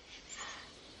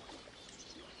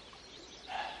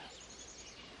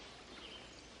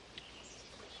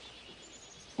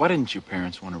 Why didn't your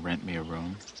parents want to rent me a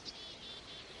room?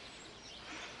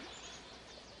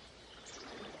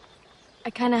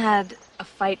 I kind of had a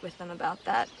fight with them about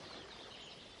that.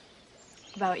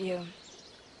 About you.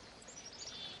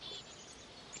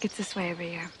 It gets this way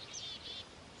every year.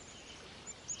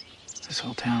 This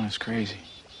whole town is crazy.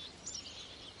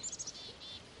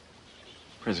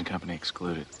 Prison company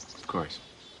excluded, of course.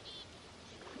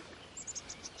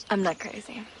 I'm not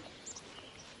crazy.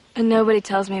 And nobody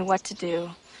tells me what to do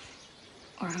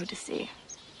or who to see.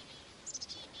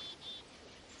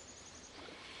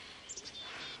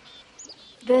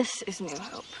 This is New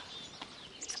Hope.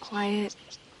 It's quiet.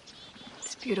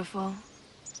 It's beautiful.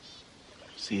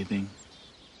 Seething.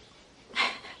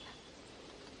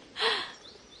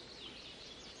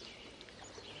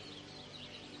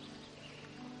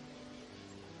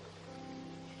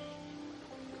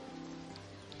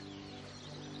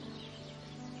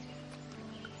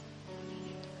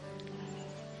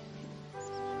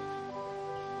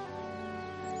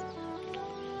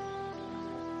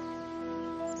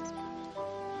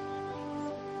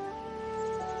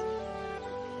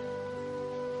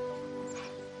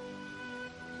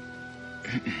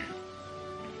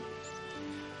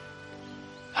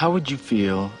 How would you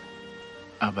feel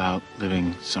about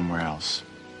living somewhere else?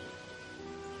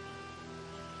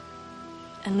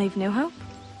 And leave New Hope?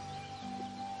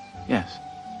 Yes.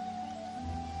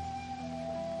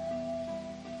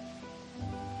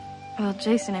 Well,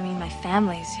 Jason, I mean, my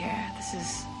family's here.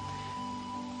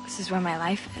 This is where my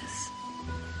life is.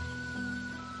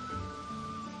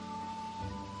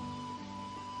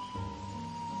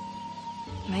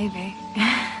 Maybe.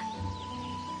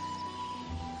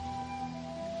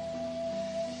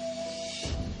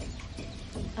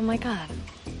 Oh my God.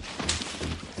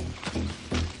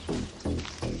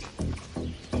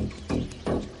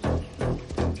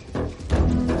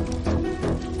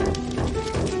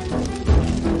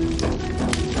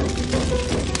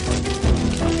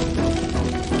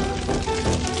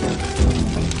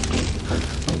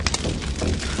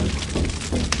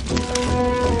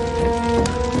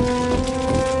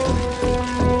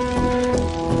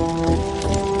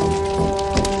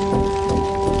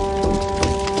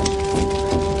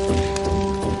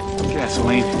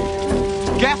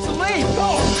 Gasoline! Go!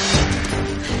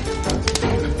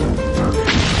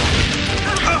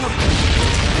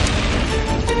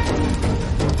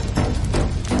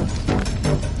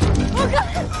 Oh,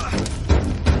 God!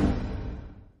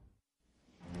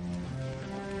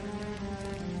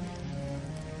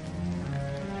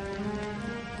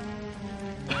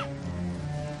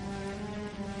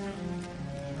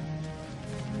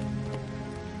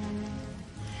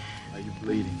 Are you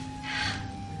bleeding?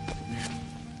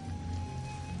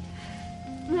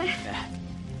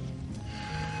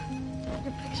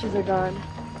 Your pictures are gone.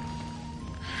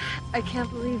 I can't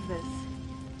believe this.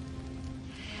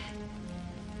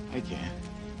 I can.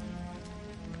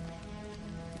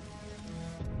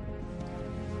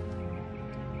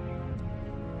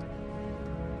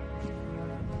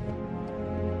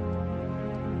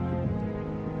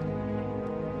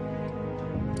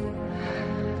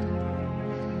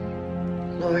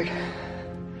 Lord,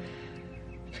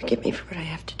 forgive me for what I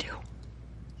have to do.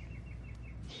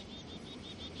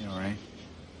 You all right?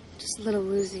 Just a little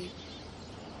woozy.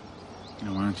 You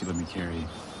know, why don't you let me carry you?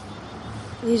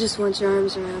 You just want your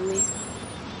arms around me.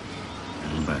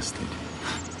 I'm busted.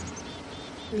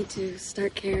 Me too.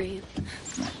 Start carrying.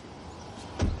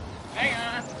 Hang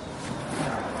on.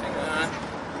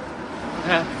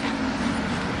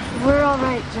 We're all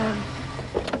right, Jen.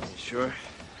 You sure?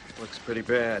 Looks pretty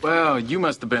bad. Well, you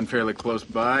must have been fairly close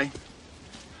by.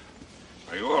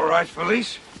 Are you all right,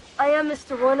 Felice? I am,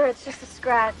 Mr. Warner. It's just a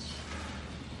scratch.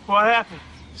 What happened?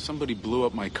 Somebody blew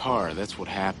up my car. That's what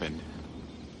happened.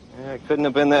 Yeah, it couldn't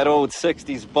have been that old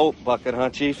 60s bolt bucket,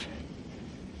 huh, Chief?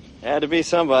 Had to be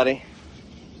somebody.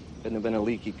 Couldn't have been a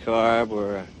leaky carb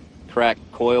or a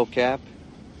cracked coil cap.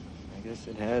 I guess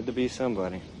it had to be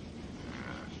somebody.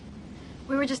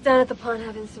 We were just down at the pond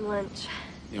having some lunch.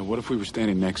 Yeah, what if we were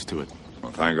standing next to it?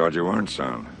 Well, thank God you weren't,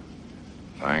 son.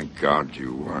 Thank God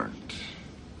you weren't.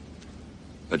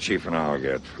 The Chief and I'll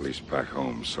get Felice back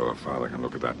home so her father can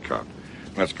look at that cut.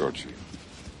 Let's go, Chief.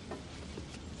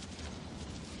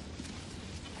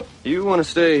 You want to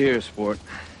stay here, sport.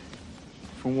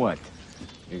 For what?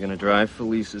 You're gonna drive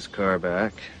Felice's car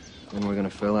back, and we're gonna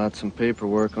fill out some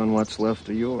paperwork on what's left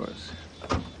of yours.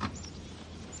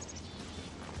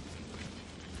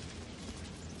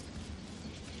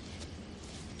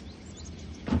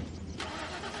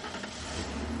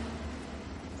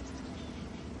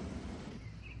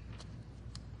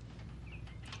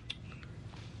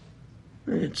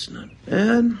 It's not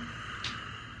bad.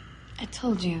 I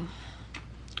told you.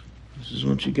 This is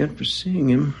what you get for seeing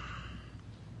him.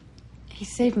 He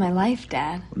saved my life,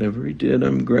 Dad. Whatever he did,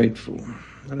 I'm grateful.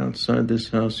 But outside this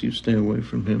house, you stay away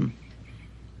from him.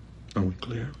 Are we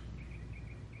clear?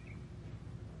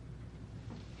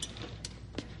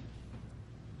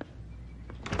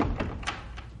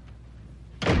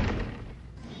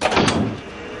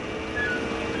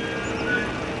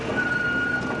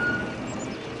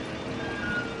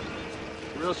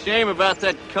 Real shame about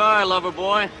that car, lover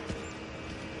boy.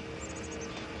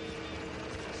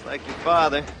 Just like your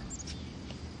father.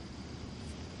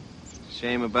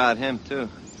 Shame about him, too.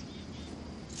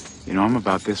 You know, I'm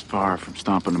about this far from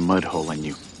stomping a mud hole in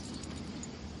you.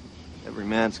 Every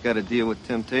man's got to deal with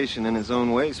temptation in his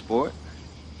own way, sport.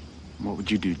 What would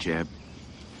you do, Jeb?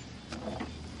 Let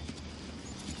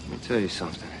me tell you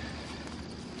something.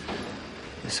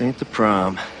 This ain't the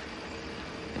prom,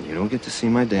 and you don't get to see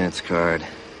my dance card.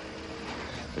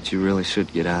 But you really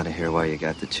should get out of here while you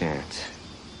got the chance.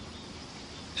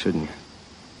 Shouldn't you?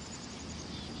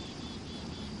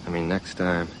 I mean, next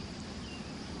time,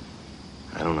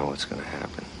 I don't know what's gonna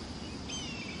happen.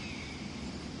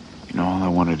 You know, all I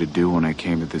wanted to do when I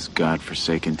came to this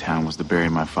godforsaken town was to bury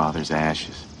my father's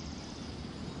ashes.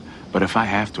 But if I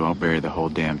have to, I'll bury the whole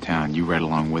damn town. You right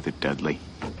along with it, Dudley.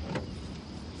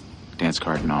 Dance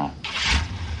card and all.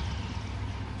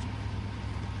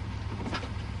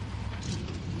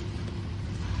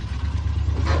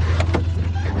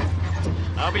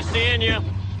 I'll be seeing you.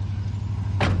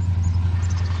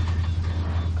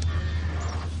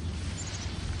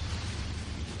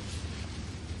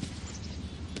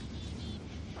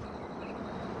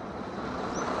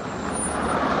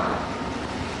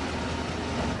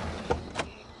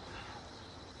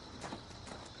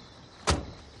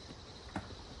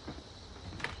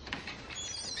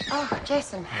 Oh,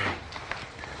 Jason.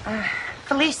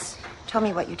 Felice told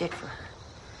me what you did for her.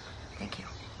 Thank you.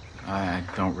 I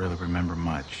don't really remember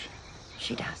much.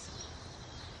 She does.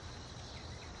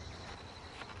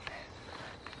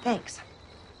 Thanks.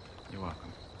 You're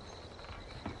welcome.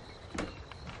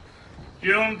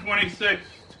 June 26th.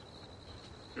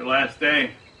 Your last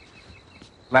day.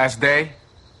 Last day?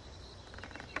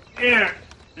 Here,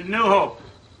 in New Hope.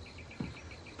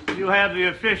 You have the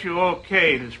official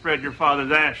okay to spread your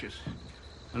father's ashes,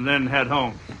 and then head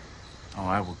home. Oh,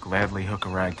 I will gladly hook a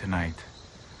ride tonight.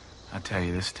 I tell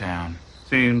you, this town...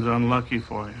 Seems unlucky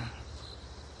for you.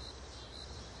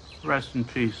 Rest in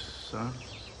peace, son.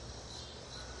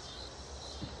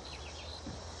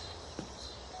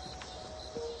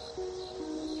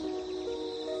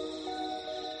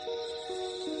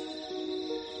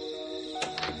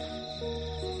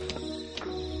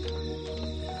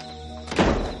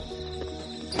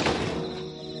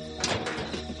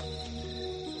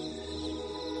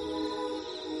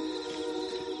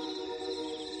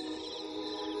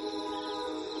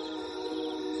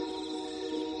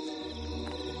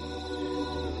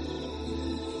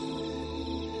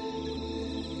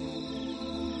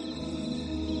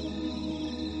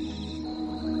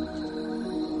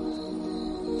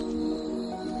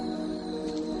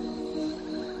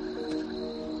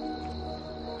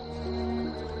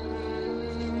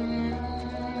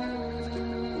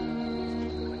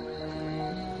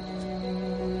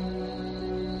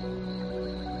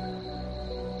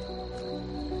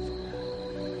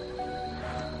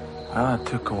 Well, it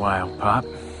took a while, Pop.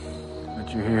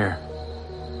 But you're here.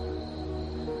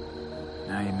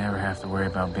 Now you never have to worry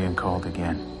about being cold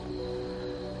again.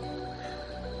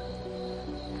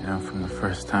 You know, from the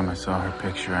first time I saw her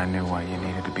picture, I knew why you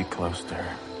needed to be close to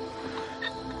her.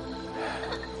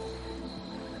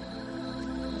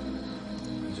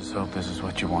 I just hope this is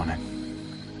what you wanted.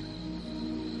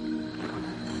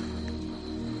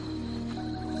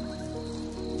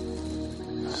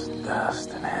 It's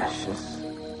dust and ashes.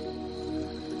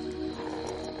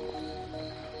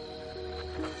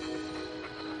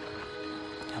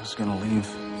 I was gonna leave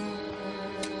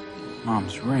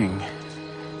Mom's ring.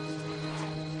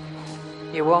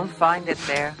 You won't find it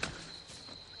there.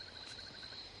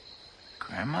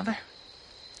 Grandmother?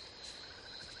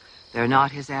 They're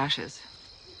not his ashes.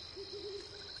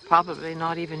 Probably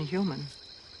not even human.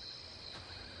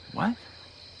 What?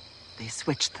 They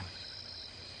switched them.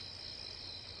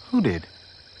 Who did?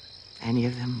 Any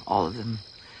of them, all of them.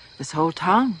 This whole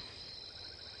town.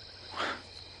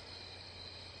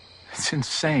 It's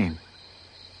insane.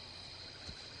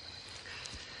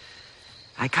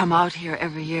 I come out here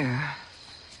every year,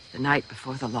 the night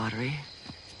before the lottery,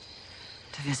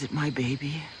 to visit my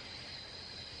baby,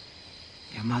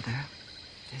 your mother,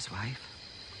 his wife.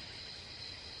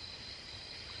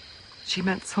 She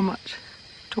meant so much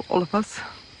to all of us.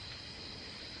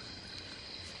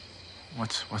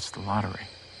 What's the lottery?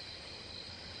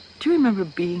 Do you remember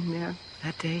being there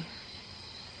that day?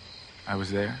 I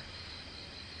was there.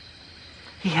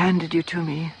 He handed you to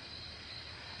me,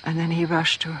 and then he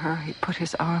rushed to her. He put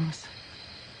his arms.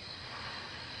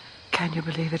 Can you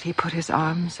believe it? He put his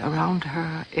arms around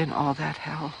her in all that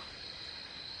hell.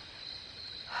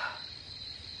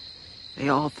 They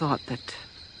all thought that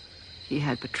he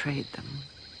had betrayed them.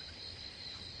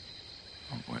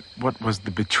 What was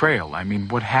the betrayal? I mean,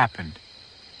 what happened?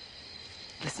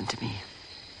 Listen to me.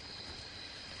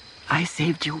 I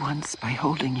saved you once by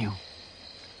holding you.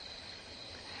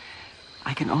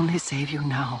 I can only save you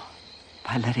now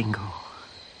by letting go.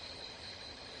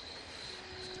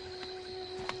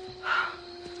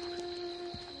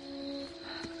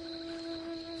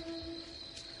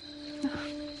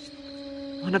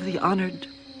 One of the honored.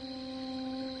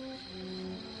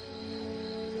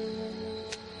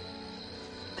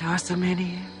 There are so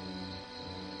many.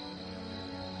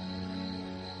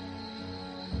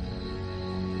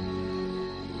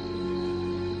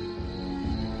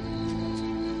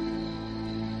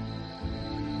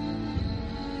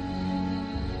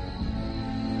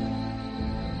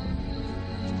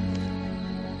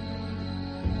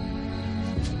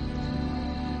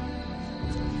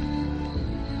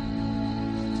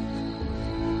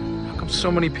 How come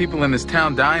so many people in this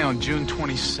town die on June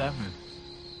 27th?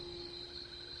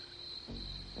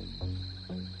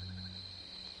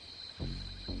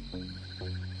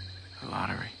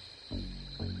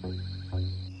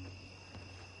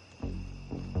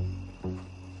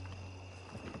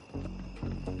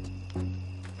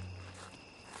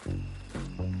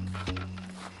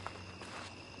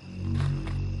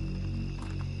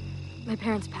 My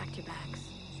parents packed your bags.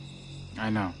 I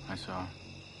know, I saw.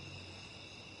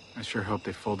 I sure hope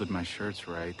they folded my shirts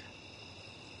right.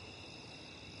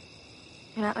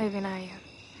 You're not leaving, are you?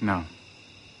 No.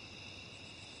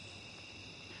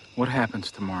 What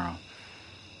happens tomorrow?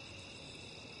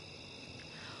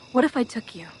 What if I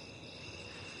took you?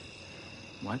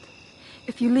 What?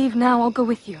 If you leave now, I'll go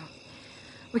with you.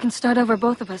 We can start over,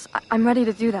 both of us. I'm ready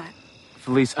to do that.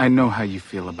 Felice, I know how you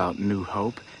feel about New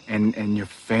Hope and your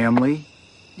family.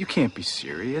 You can't be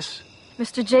serious.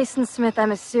 Mr. Jason Smith,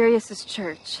 I'm as serious as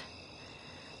church.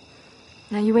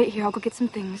 Now you wait here, I'll go get some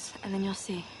things, and then you'll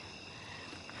see.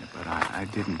 Yeah, but I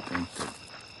didn't think that...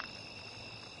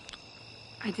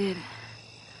 I did.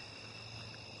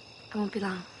 I won't be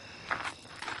long.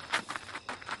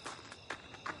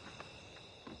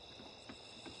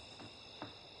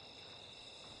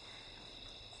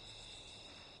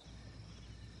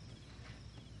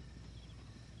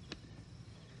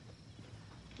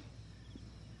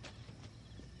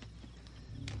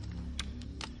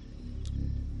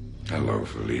 Hello,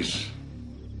 Felice.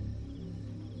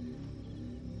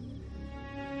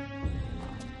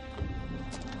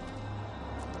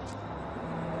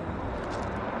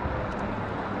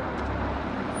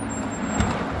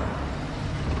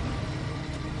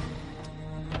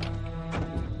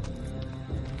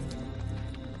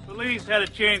 Police had a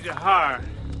change of heart.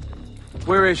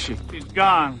 Where is she? She's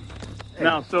gone.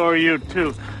 Now, so are you,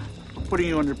 too. We're putting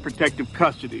you under protective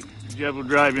custody. Jeb will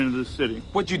drive you into the city.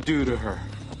 What'd you do to her?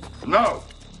 No!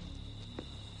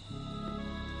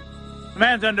 The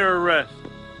man's under arrest.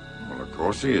 Well, of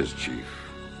course he is, Chief.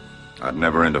 I'd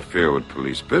never interfere with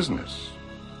police business.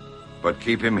 But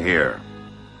keep him here.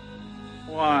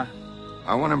 Why?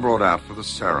 I want him brought out for the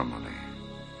ceremony.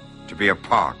 To be a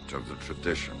part of the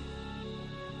tradition.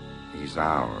 He's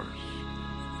ours.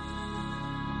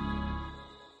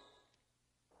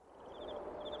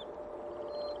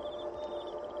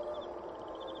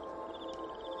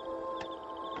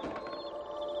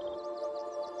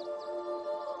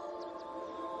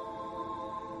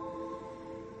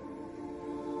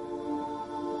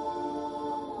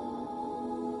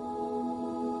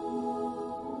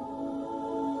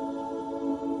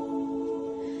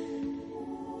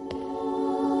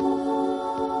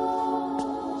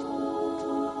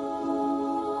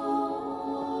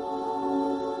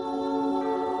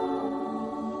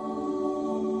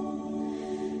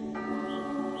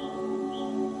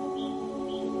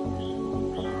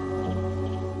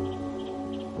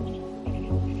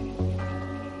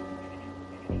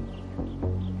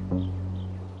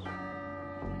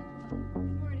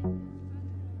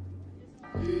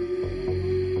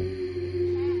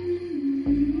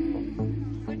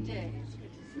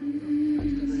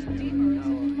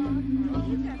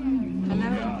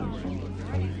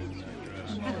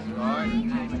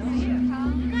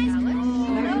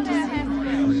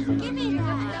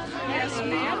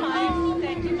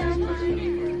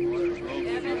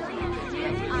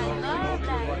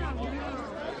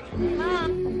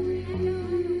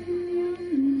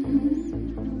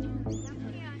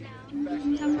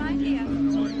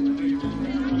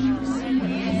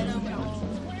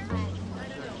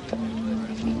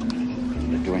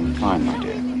 You're doing fine, my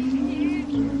dear.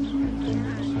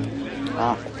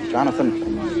 Ah, Jonathan.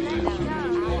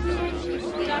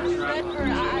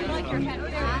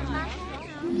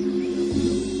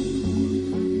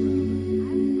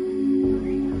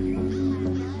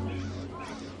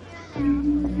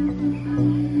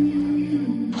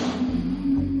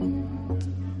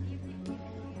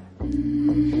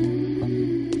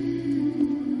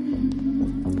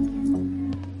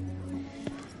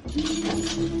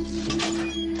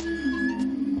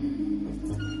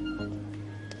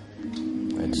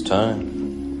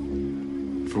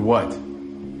 time. For what?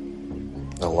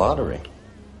 The lottery.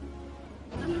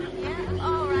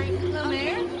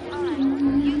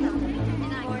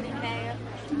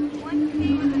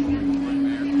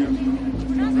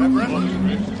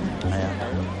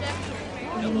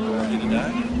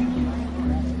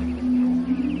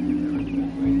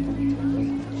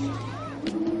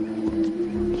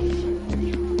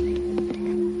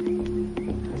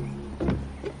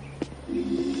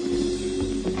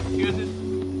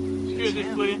 Excuse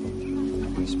us, please.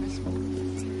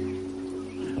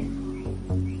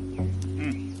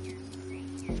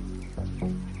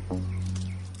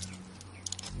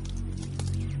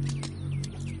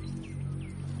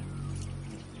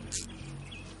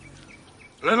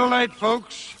 A little late,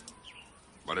 folks,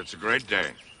 but it's a great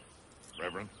day.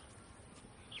 Reverend?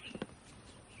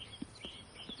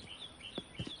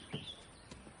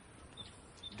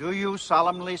 Do you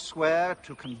solemnly swear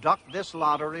to conduct this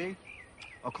lottery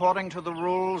according to the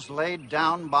rules laid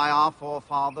down by our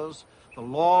forefathers, the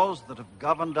laws that have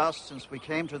governed us since we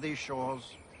came to these shores?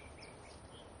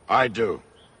 I do.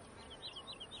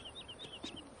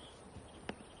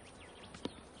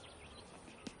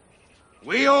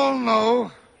 We all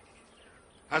know,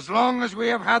 as long as we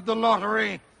have had the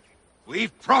lottery,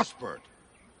 we've prospered.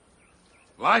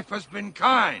 Life has been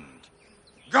kind.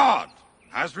 God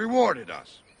has rewarded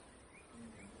us.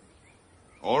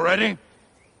 All ready?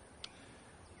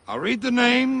 I'll read the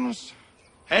names,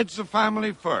 heads of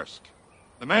family first.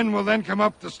 The men will then come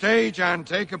up the stage and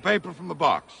take a paper from the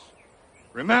box.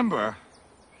 Remember,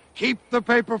 keep the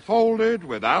paper folded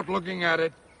without looking at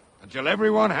it until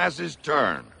everyone has his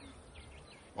turn.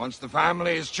 Once the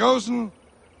family is chosen,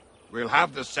 we'll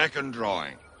have the second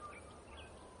drawing.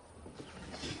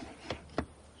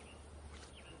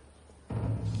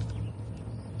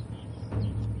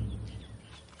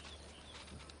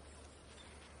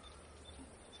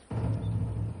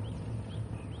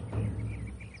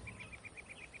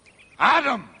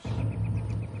 Adams!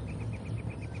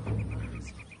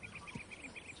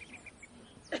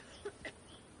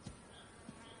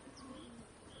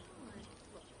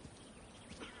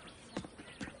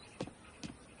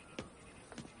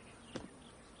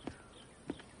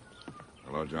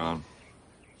 Hello, John.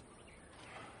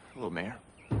 Hello, Mayor.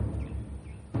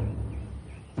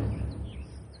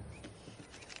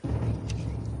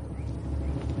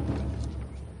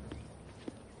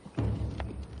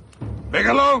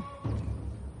 Bigelow?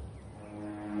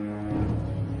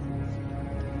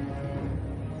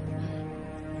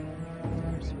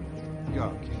 You're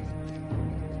okay.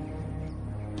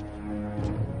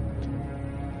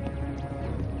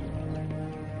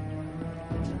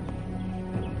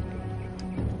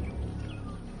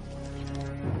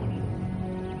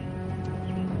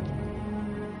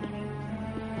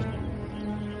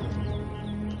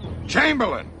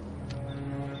 Chamberlain!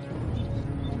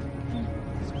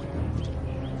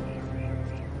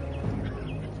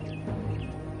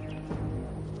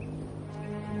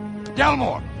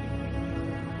 Delmore!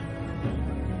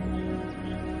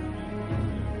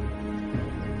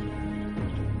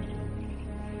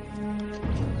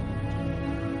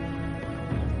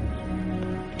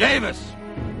 Davis!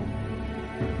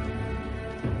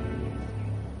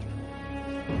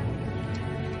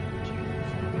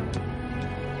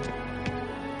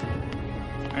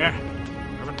 Yeah.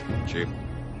 Chief.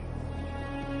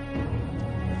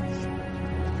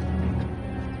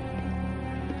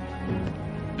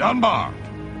 Dunbar.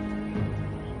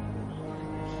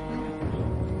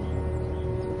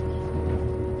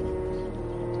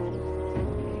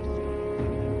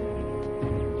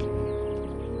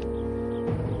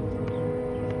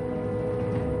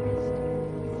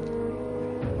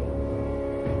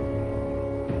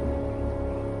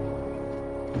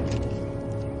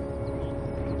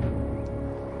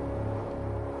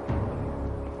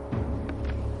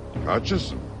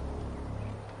 Hutchison.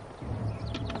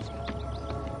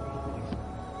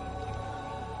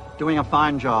 Doing a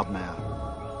fine job, Mayor.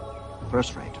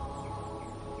 First rate.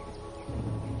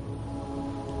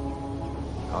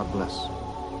 God bless.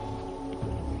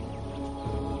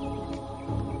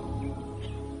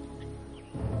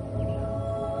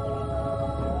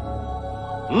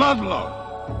 Ludlow.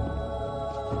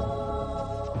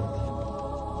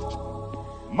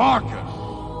 Marcus.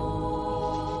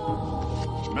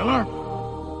 Miller.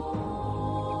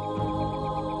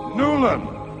 Newland.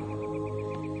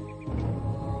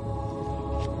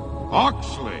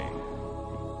 Oxley.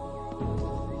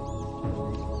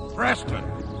 Preston.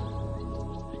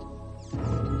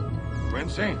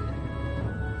 Quincy.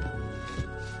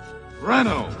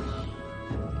 Reynolds.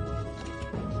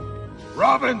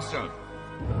 Robinson.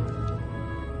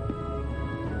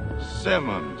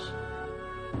 Simmons.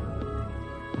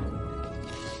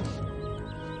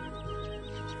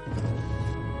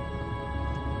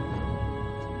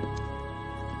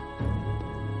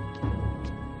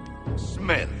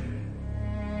 Smith.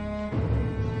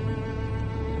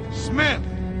 Smith.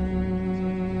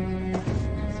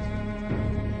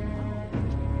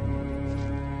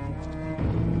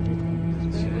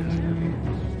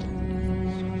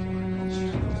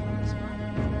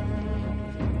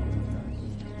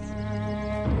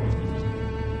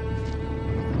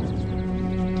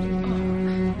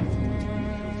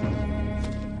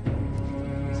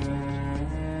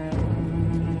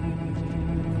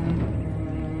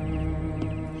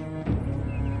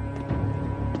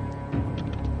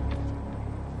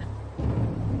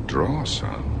 Draw,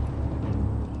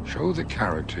 son. Show the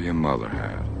character your mother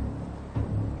had,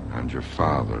 and your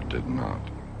father did not.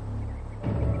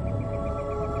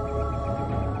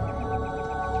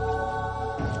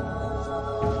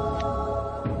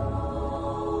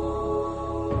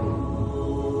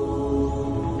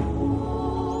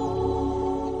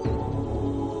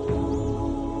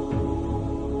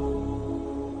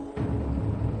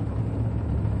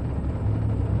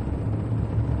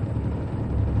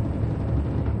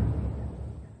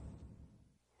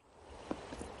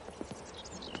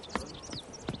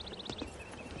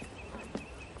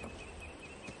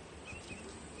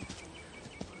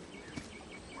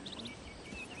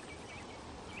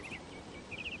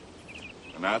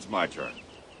 And now it's my turn.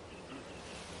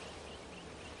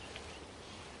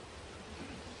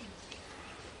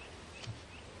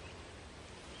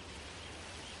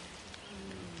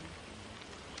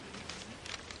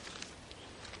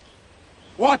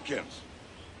 Watkins!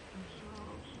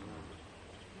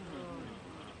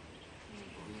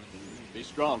 Be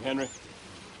strong, Henry.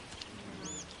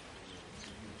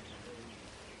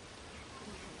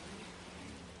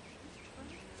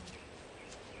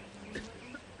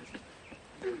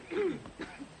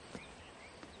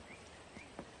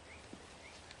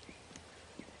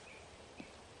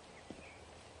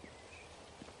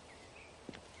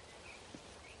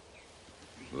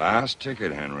 Last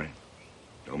ticket, Henry.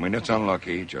 Don't mean it's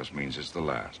unlucky, just means it's the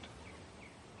last.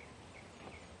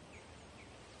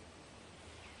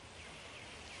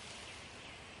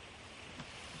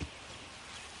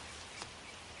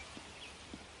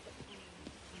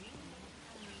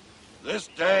 This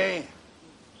day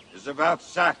is about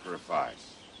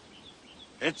sacrifice.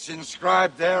 It's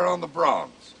inscribed there on the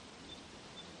bronze.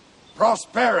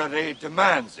 Prosperity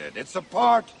demands it. It's a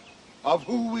part of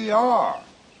who we are.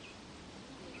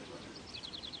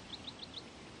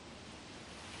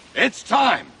 It's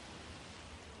time.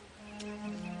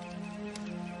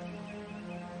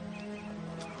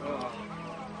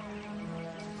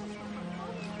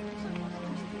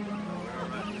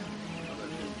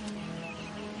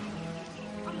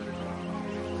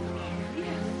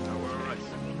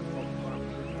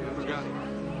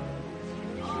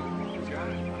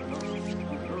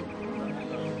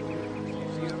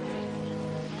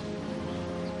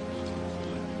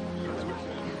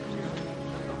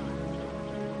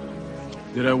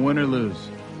 Did I win or lose?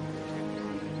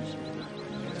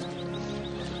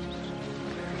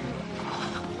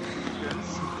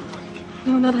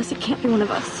 No, not us. It can't be one of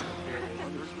us.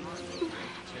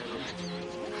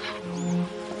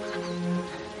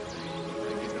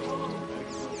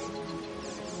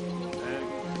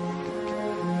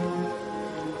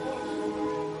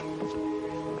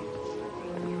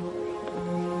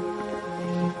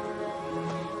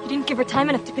 You didn't give her time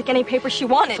enough to pick any paper she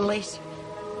wanted. Felice,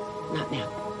 not now.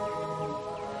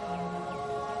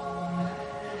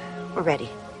 We're ready.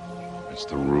 It's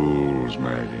the rules,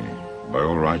 Maggie. By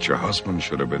all rights, your husband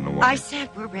should have been the one. I said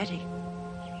we're ready.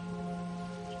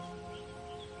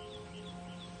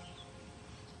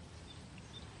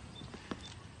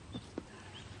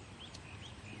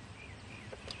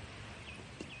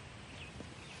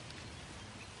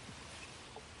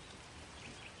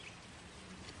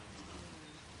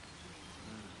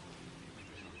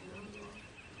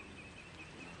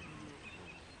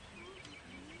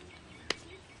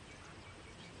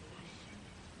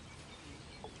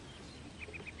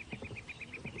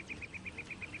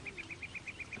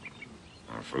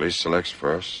 Felice selects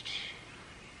first,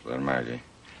 then Maggie.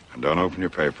 And don't open your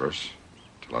papers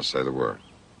till I say the word.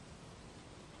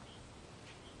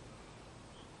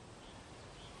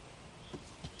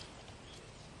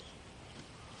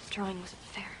 The drawing wasn't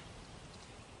fair.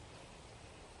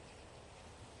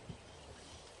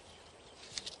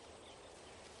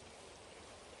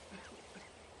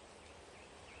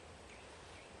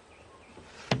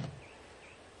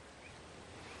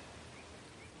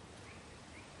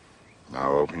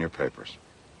 Now open your papers.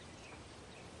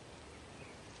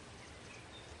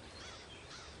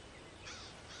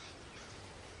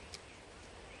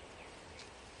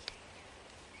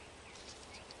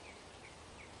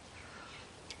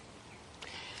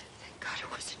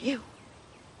 You.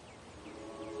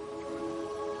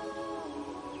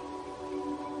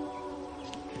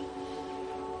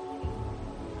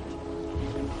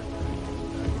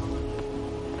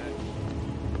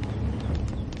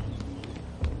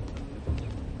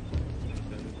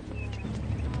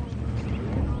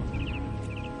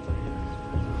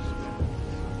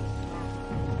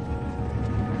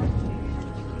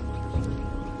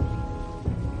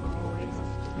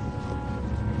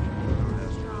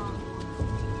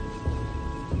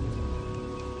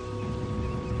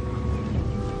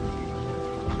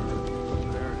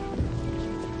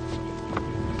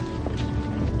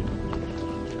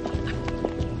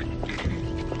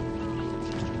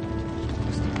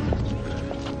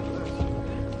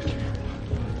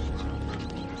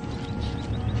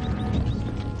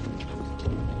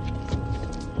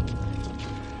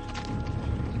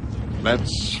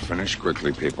 Let's finish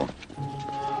quickly, people.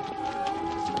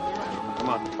 Come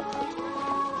on.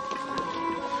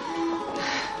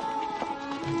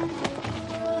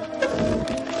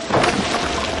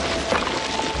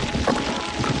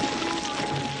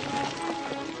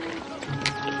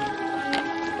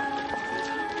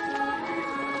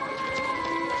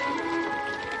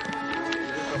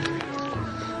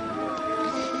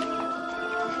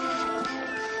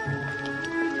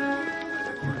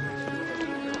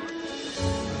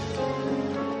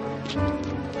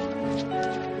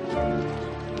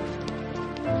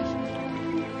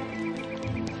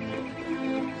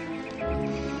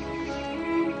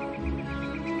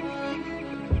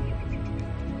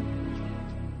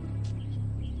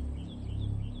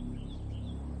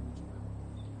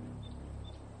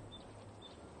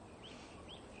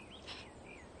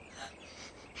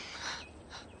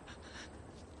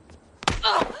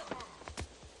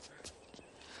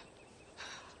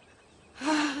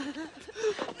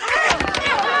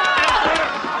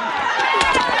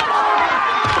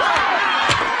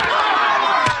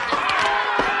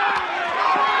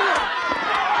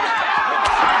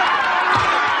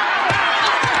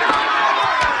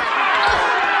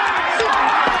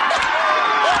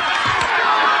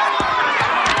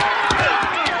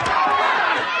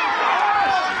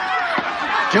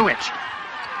 Do it.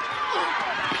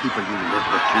 People you live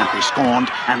with can't be scorned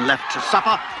and left to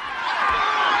suffer.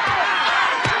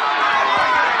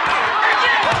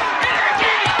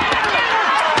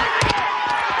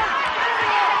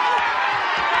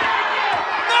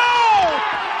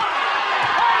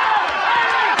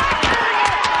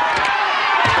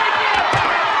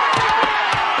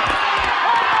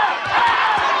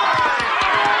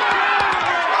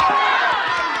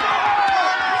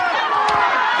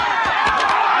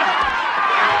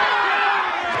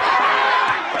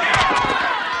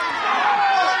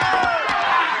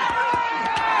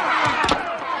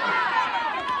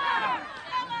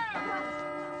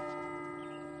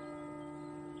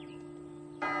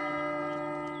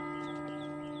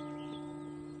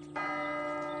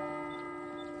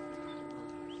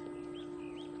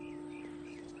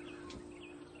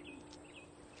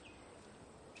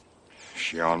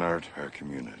 She honored her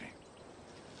community.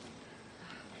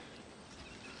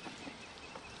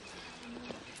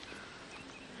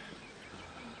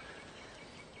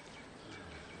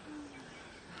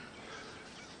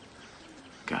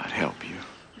 God help you.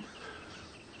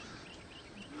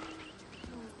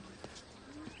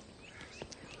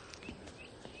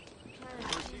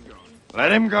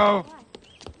 Let him go.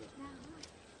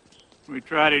 We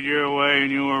tried it your way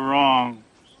and you were wrong.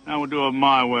 Now we'll do it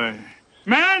my way.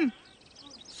 Men!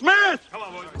 Smith! Come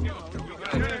on, boys.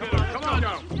 Come on,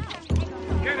 Joe.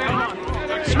 Get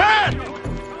in. Smith!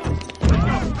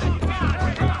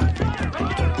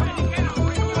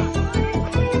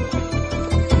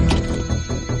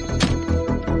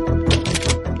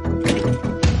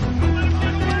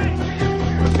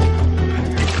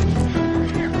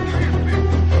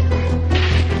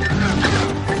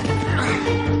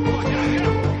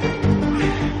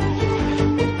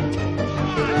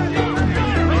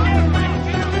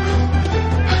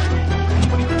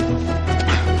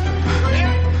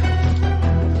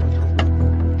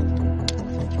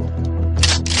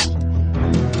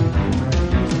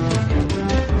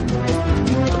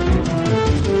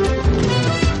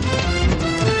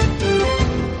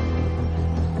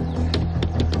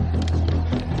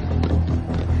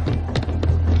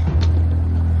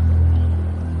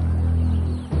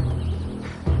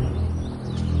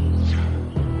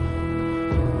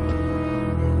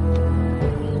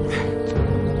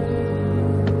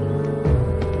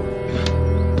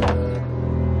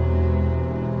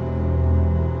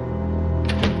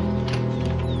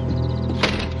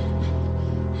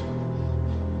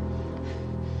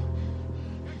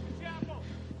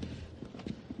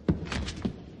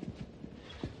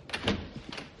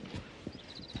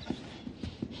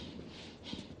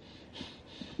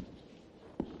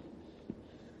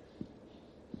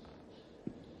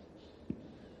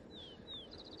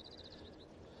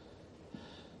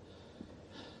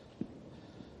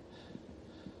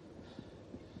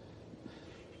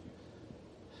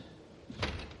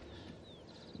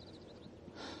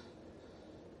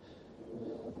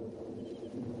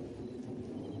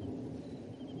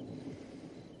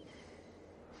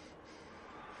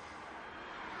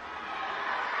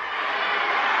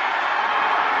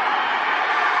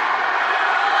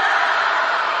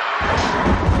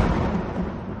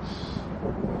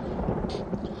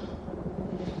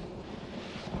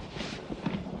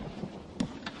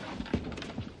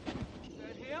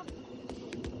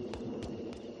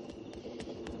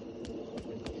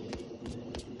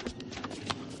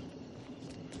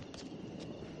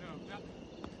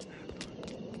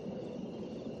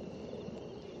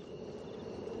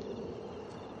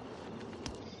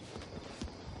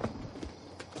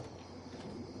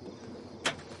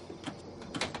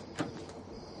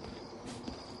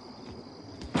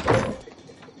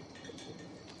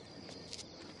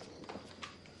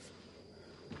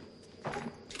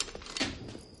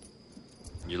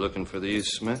 looking for these,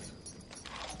 Smith?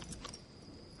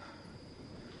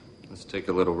 Let's take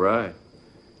a little ride.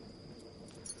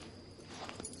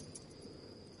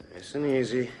 Nice and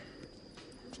easy.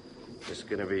 Just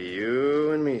gonna be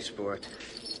you and me, sport.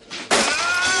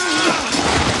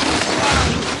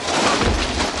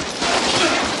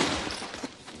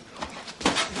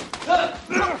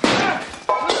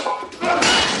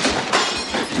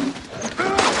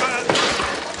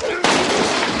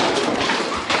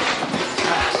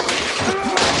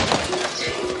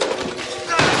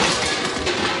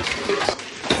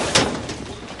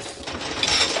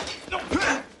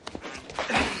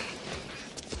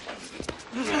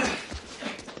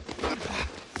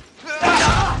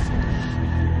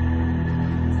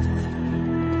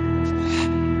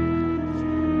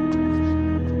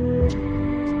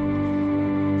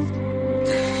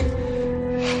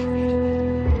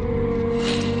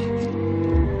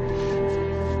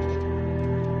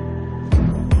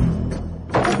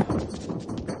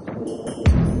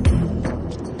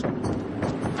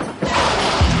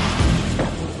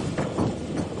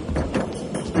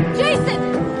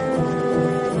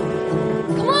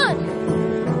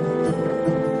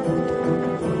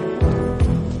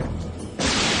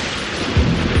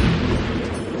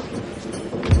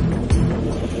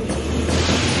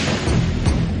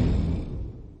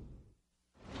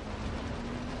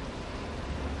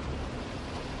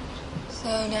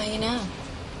 So now you know.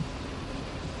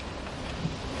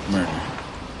 Murder.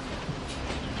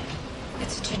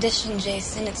 It's a tradition,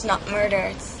 Jason. It's not murder.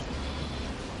 It's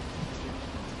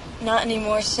not any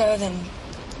more so than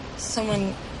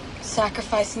someone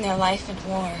sacrificing their life in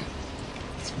war.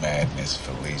 It's madness,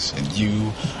 Felice, and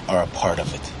you are a part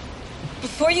of it.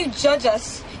 Before you judge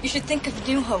us, you should think of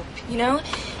New Hope, you know?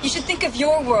 You should think of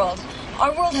your world.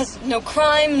 Our world has no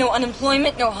crime, no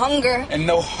unemployment, no hunger. And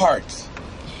no heart.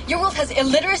 Your world has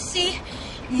illiteracy,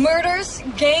 murders,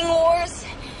 gang wars.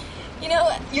 You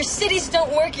know, your cities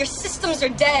don't work, your systems are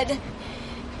dead.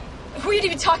 Who are you to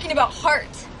be talking about heart?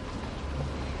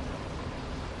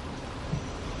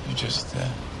 You just,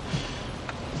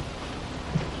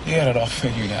 you got it all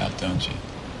figured out, don't you?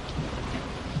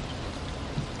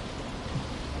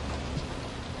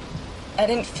 I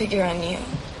didn't figure on you.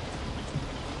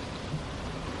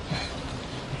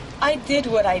 I did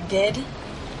what I did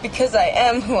because I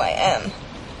am who I am.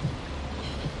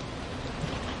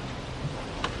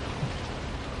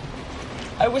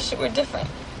 I wish it were different.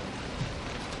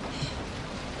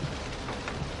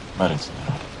 But it's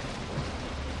not.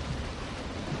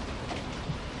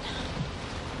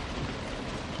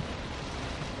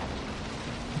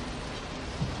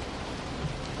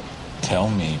 Tell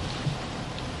me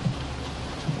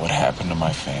what happened to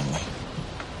my family.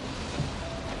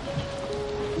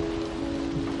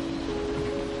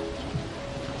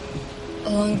 A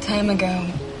long time ago,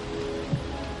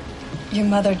 your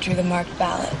mother drew the marked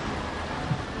ballot.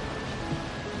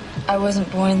 I wasn't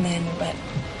born then, but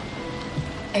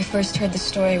I first heard the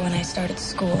story when I started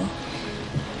school,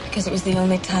 because it was the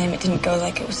only time it didn't go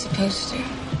like it was supposed to.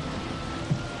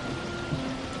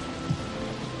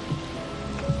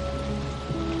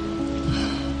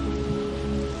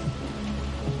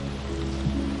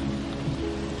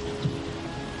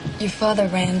 Your father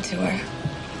ran to her.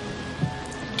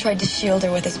 Tried to shield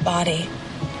her with his body.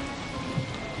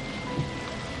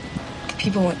 The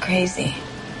people went crazy.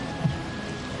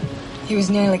 He was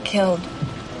nearly killed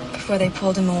before they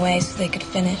pulled him away so they could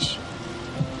finish.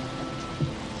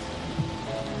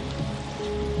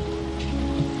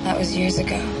 That was years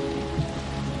ago.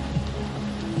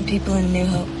 And people in New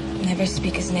Hope never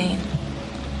speak his name.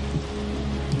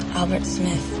 Albert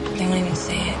Smith. They won't even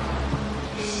say it.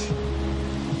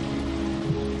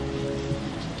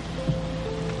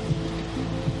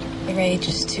 The rage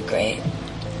is too great.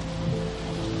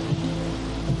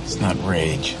 It's not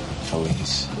rage,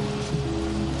 Felice.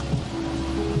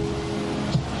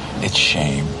 It's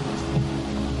shame.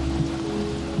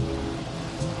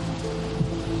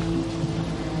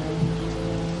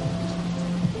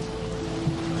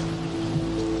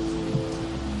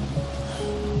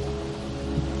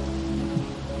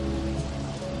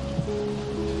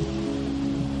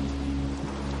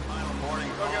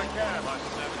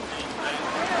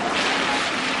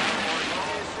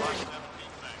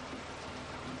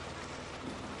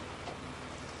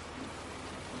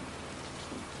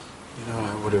 You know,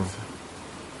 I would have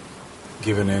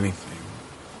given anything.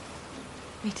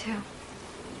 Me too.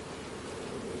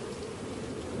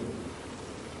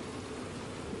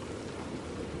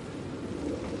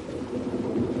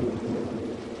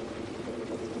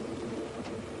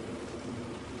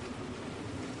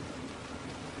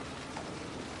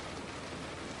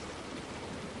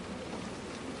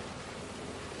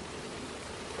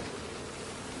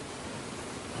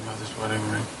 about this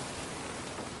wedding ring?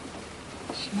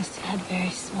 She must have had very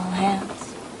small hands.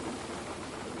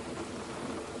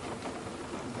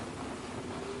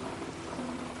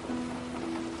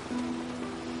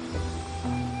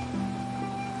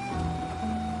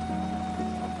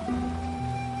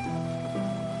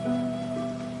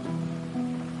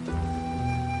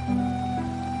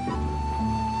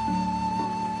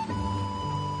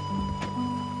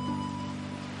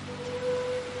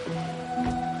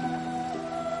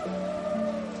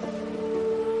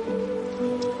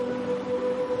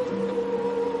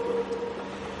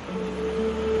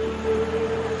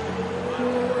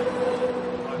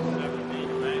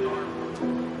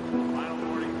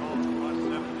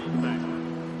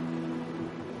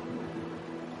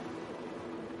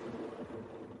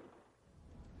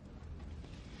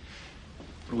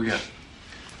 What do we got?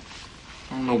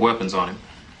 No weapons on him.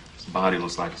 His body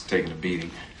looks like it's taking a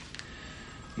beating.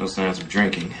 No signs of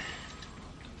drinking.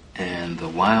 And the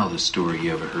wildest story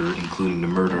you ever heard, including the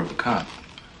murder of a cop.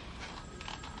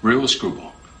 Real or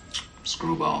screwball?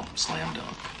 Screwball. Slam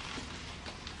dunk.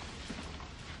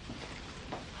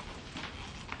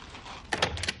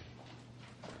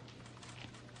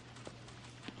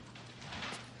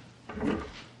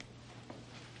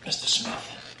 Mr. Smith.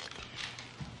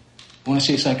 Want to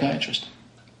see a psychiatrist?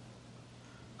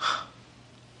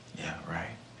 Yeah, right.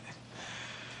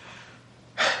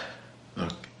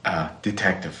 Look,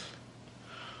 detective.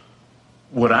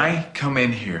 Would I come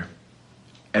in here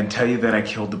and tell you that I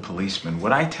killed the policeman?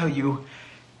 Would I tell you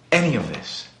any of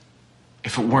this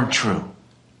if it weren't true?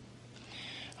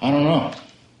 I don't know.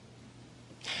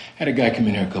 Had a guy come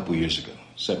in here a couple years ago,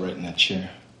 sat right in that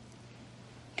chair.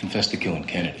 Confessed to killing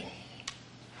Kennedy.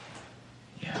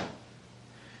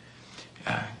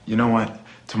 You know what?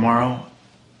 Tomorrow,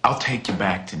 I'll take you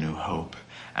back to New Hope,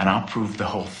 and I'll prove the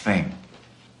whole thing.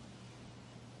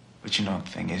 But you know, the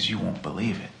thing is, you won't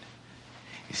believe it.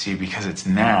 You see, because it's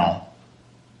now,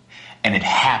 and it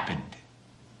happened.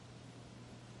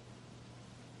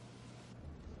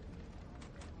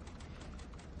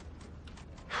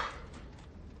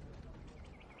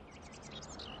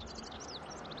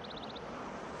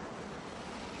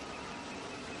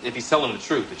 If he's telling the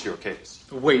truth, it's your case.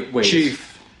 Wait. Chief.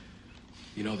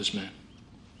 You know this man?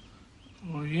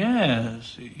 Well,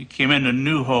 yes. He came into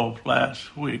New Hope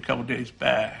last week, a couple days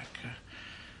back.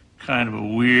 Kind of a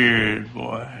weird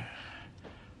boy.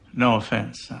 No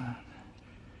offense, son.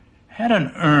 Had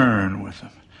an urn with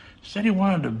him. Said he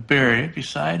wanted to bury it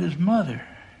beside his mother.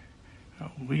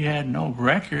 We had no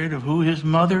record of who his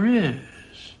mother is.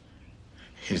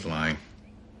 He's lying.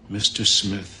 Mr.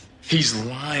 Smith. He's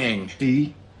lying.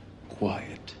 Be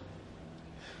quiet.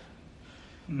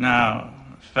 Now,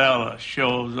 a fella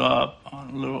shows up on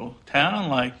a little town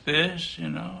like this,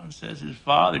 and says his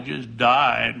father just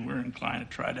died. We're inclined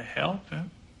to try to help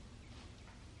him.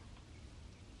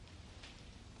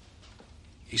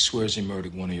 He swears he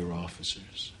murdered one of your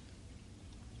officers.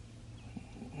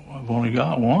 I've only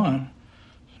got one.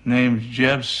 His name's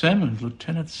Jeb Simmons,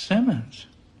 Lieutenant Simmons.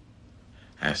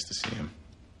 Has to see him.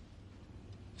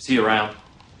 Is he around?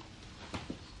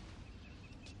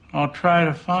 I'll try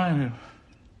to find him.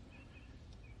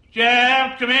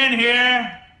 Jeb, come in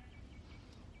here.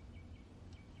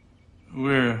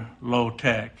 We're low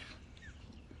tech.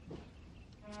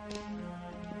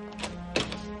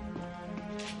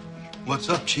 What's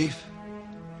up, Chief?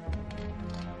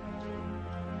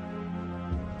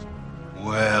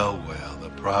 Well, the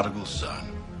prodigal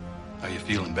son. Are you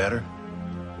feeling better?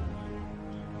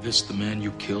 This the man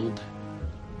you killed?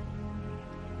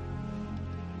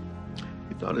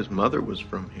 He thought his mother was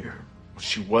from here.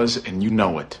 She was, and you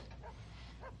know it.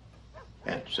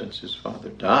 And since his father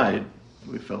died,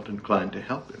 we felt inclined to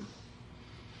help him.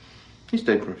 He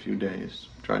stayed for a few days,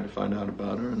 tried to find out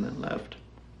about her, and then left.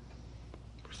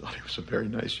 We thought he was a very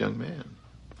nice young man.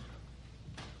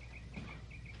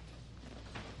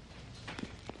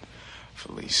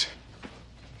 Felice.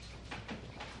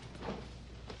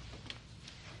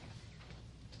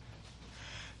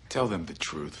 Tell them the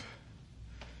truth.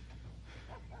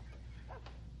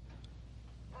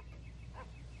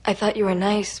 I thought you were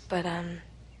nice, but,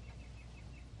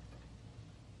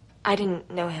 I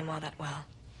didn't know him all that well.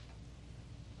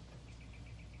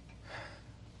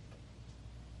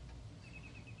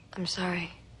 I'm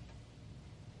sorry.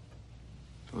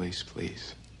 Felice,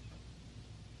 please.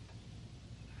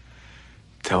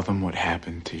 Tell them what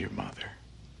happened to your mother.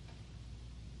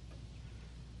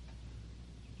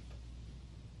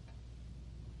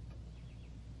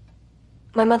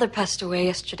 My mother passed away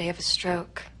yesterday of a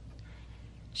stroke.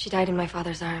 She died in my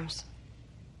father's arms.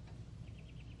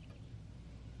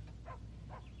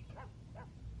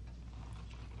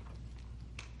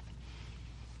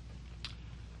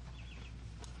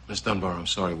 Miss Dunbar, I'm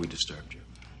sorry we disturbed you.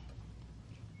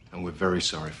 And we're very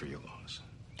sorry for your loss.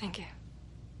 Thank you.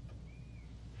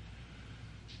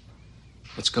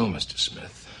 Let's go, Mr.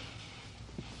 Smith.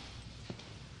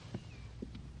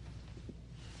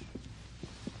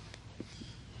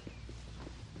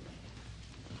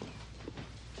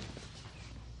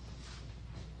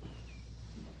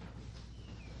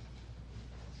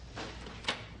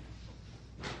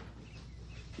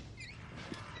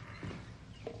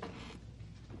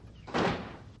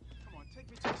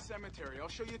 Cemetery. I'll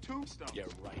show you tombstones. Yeah,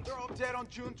 right. They're all dead on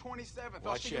June 27th.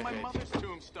 I'll Watch show you your my head. mother's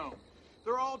tombstone.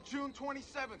 They're all June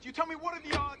 27th. You tell me, what are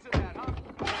the odds of that,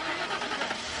 huh?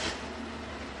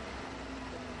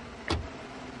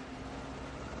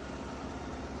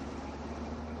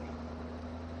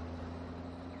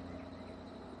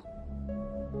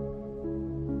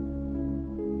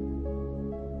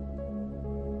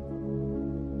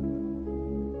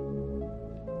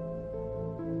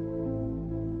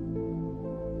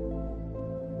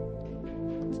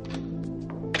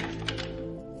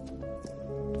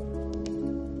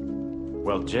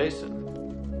 Well,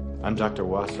 Jason, I'm Dr.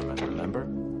 Wasserman, remember?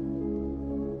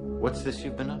 What's this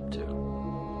you've been up to? Do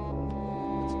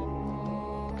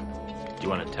you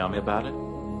want to tell me about it?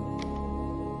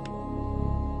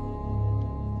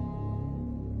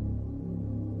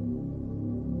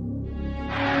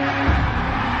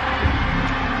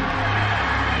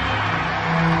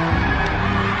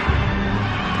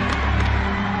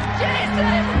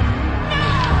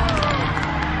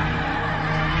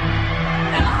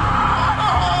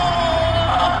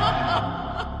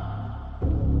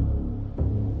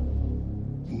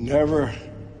 Never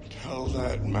tell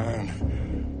that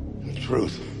man the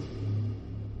truth.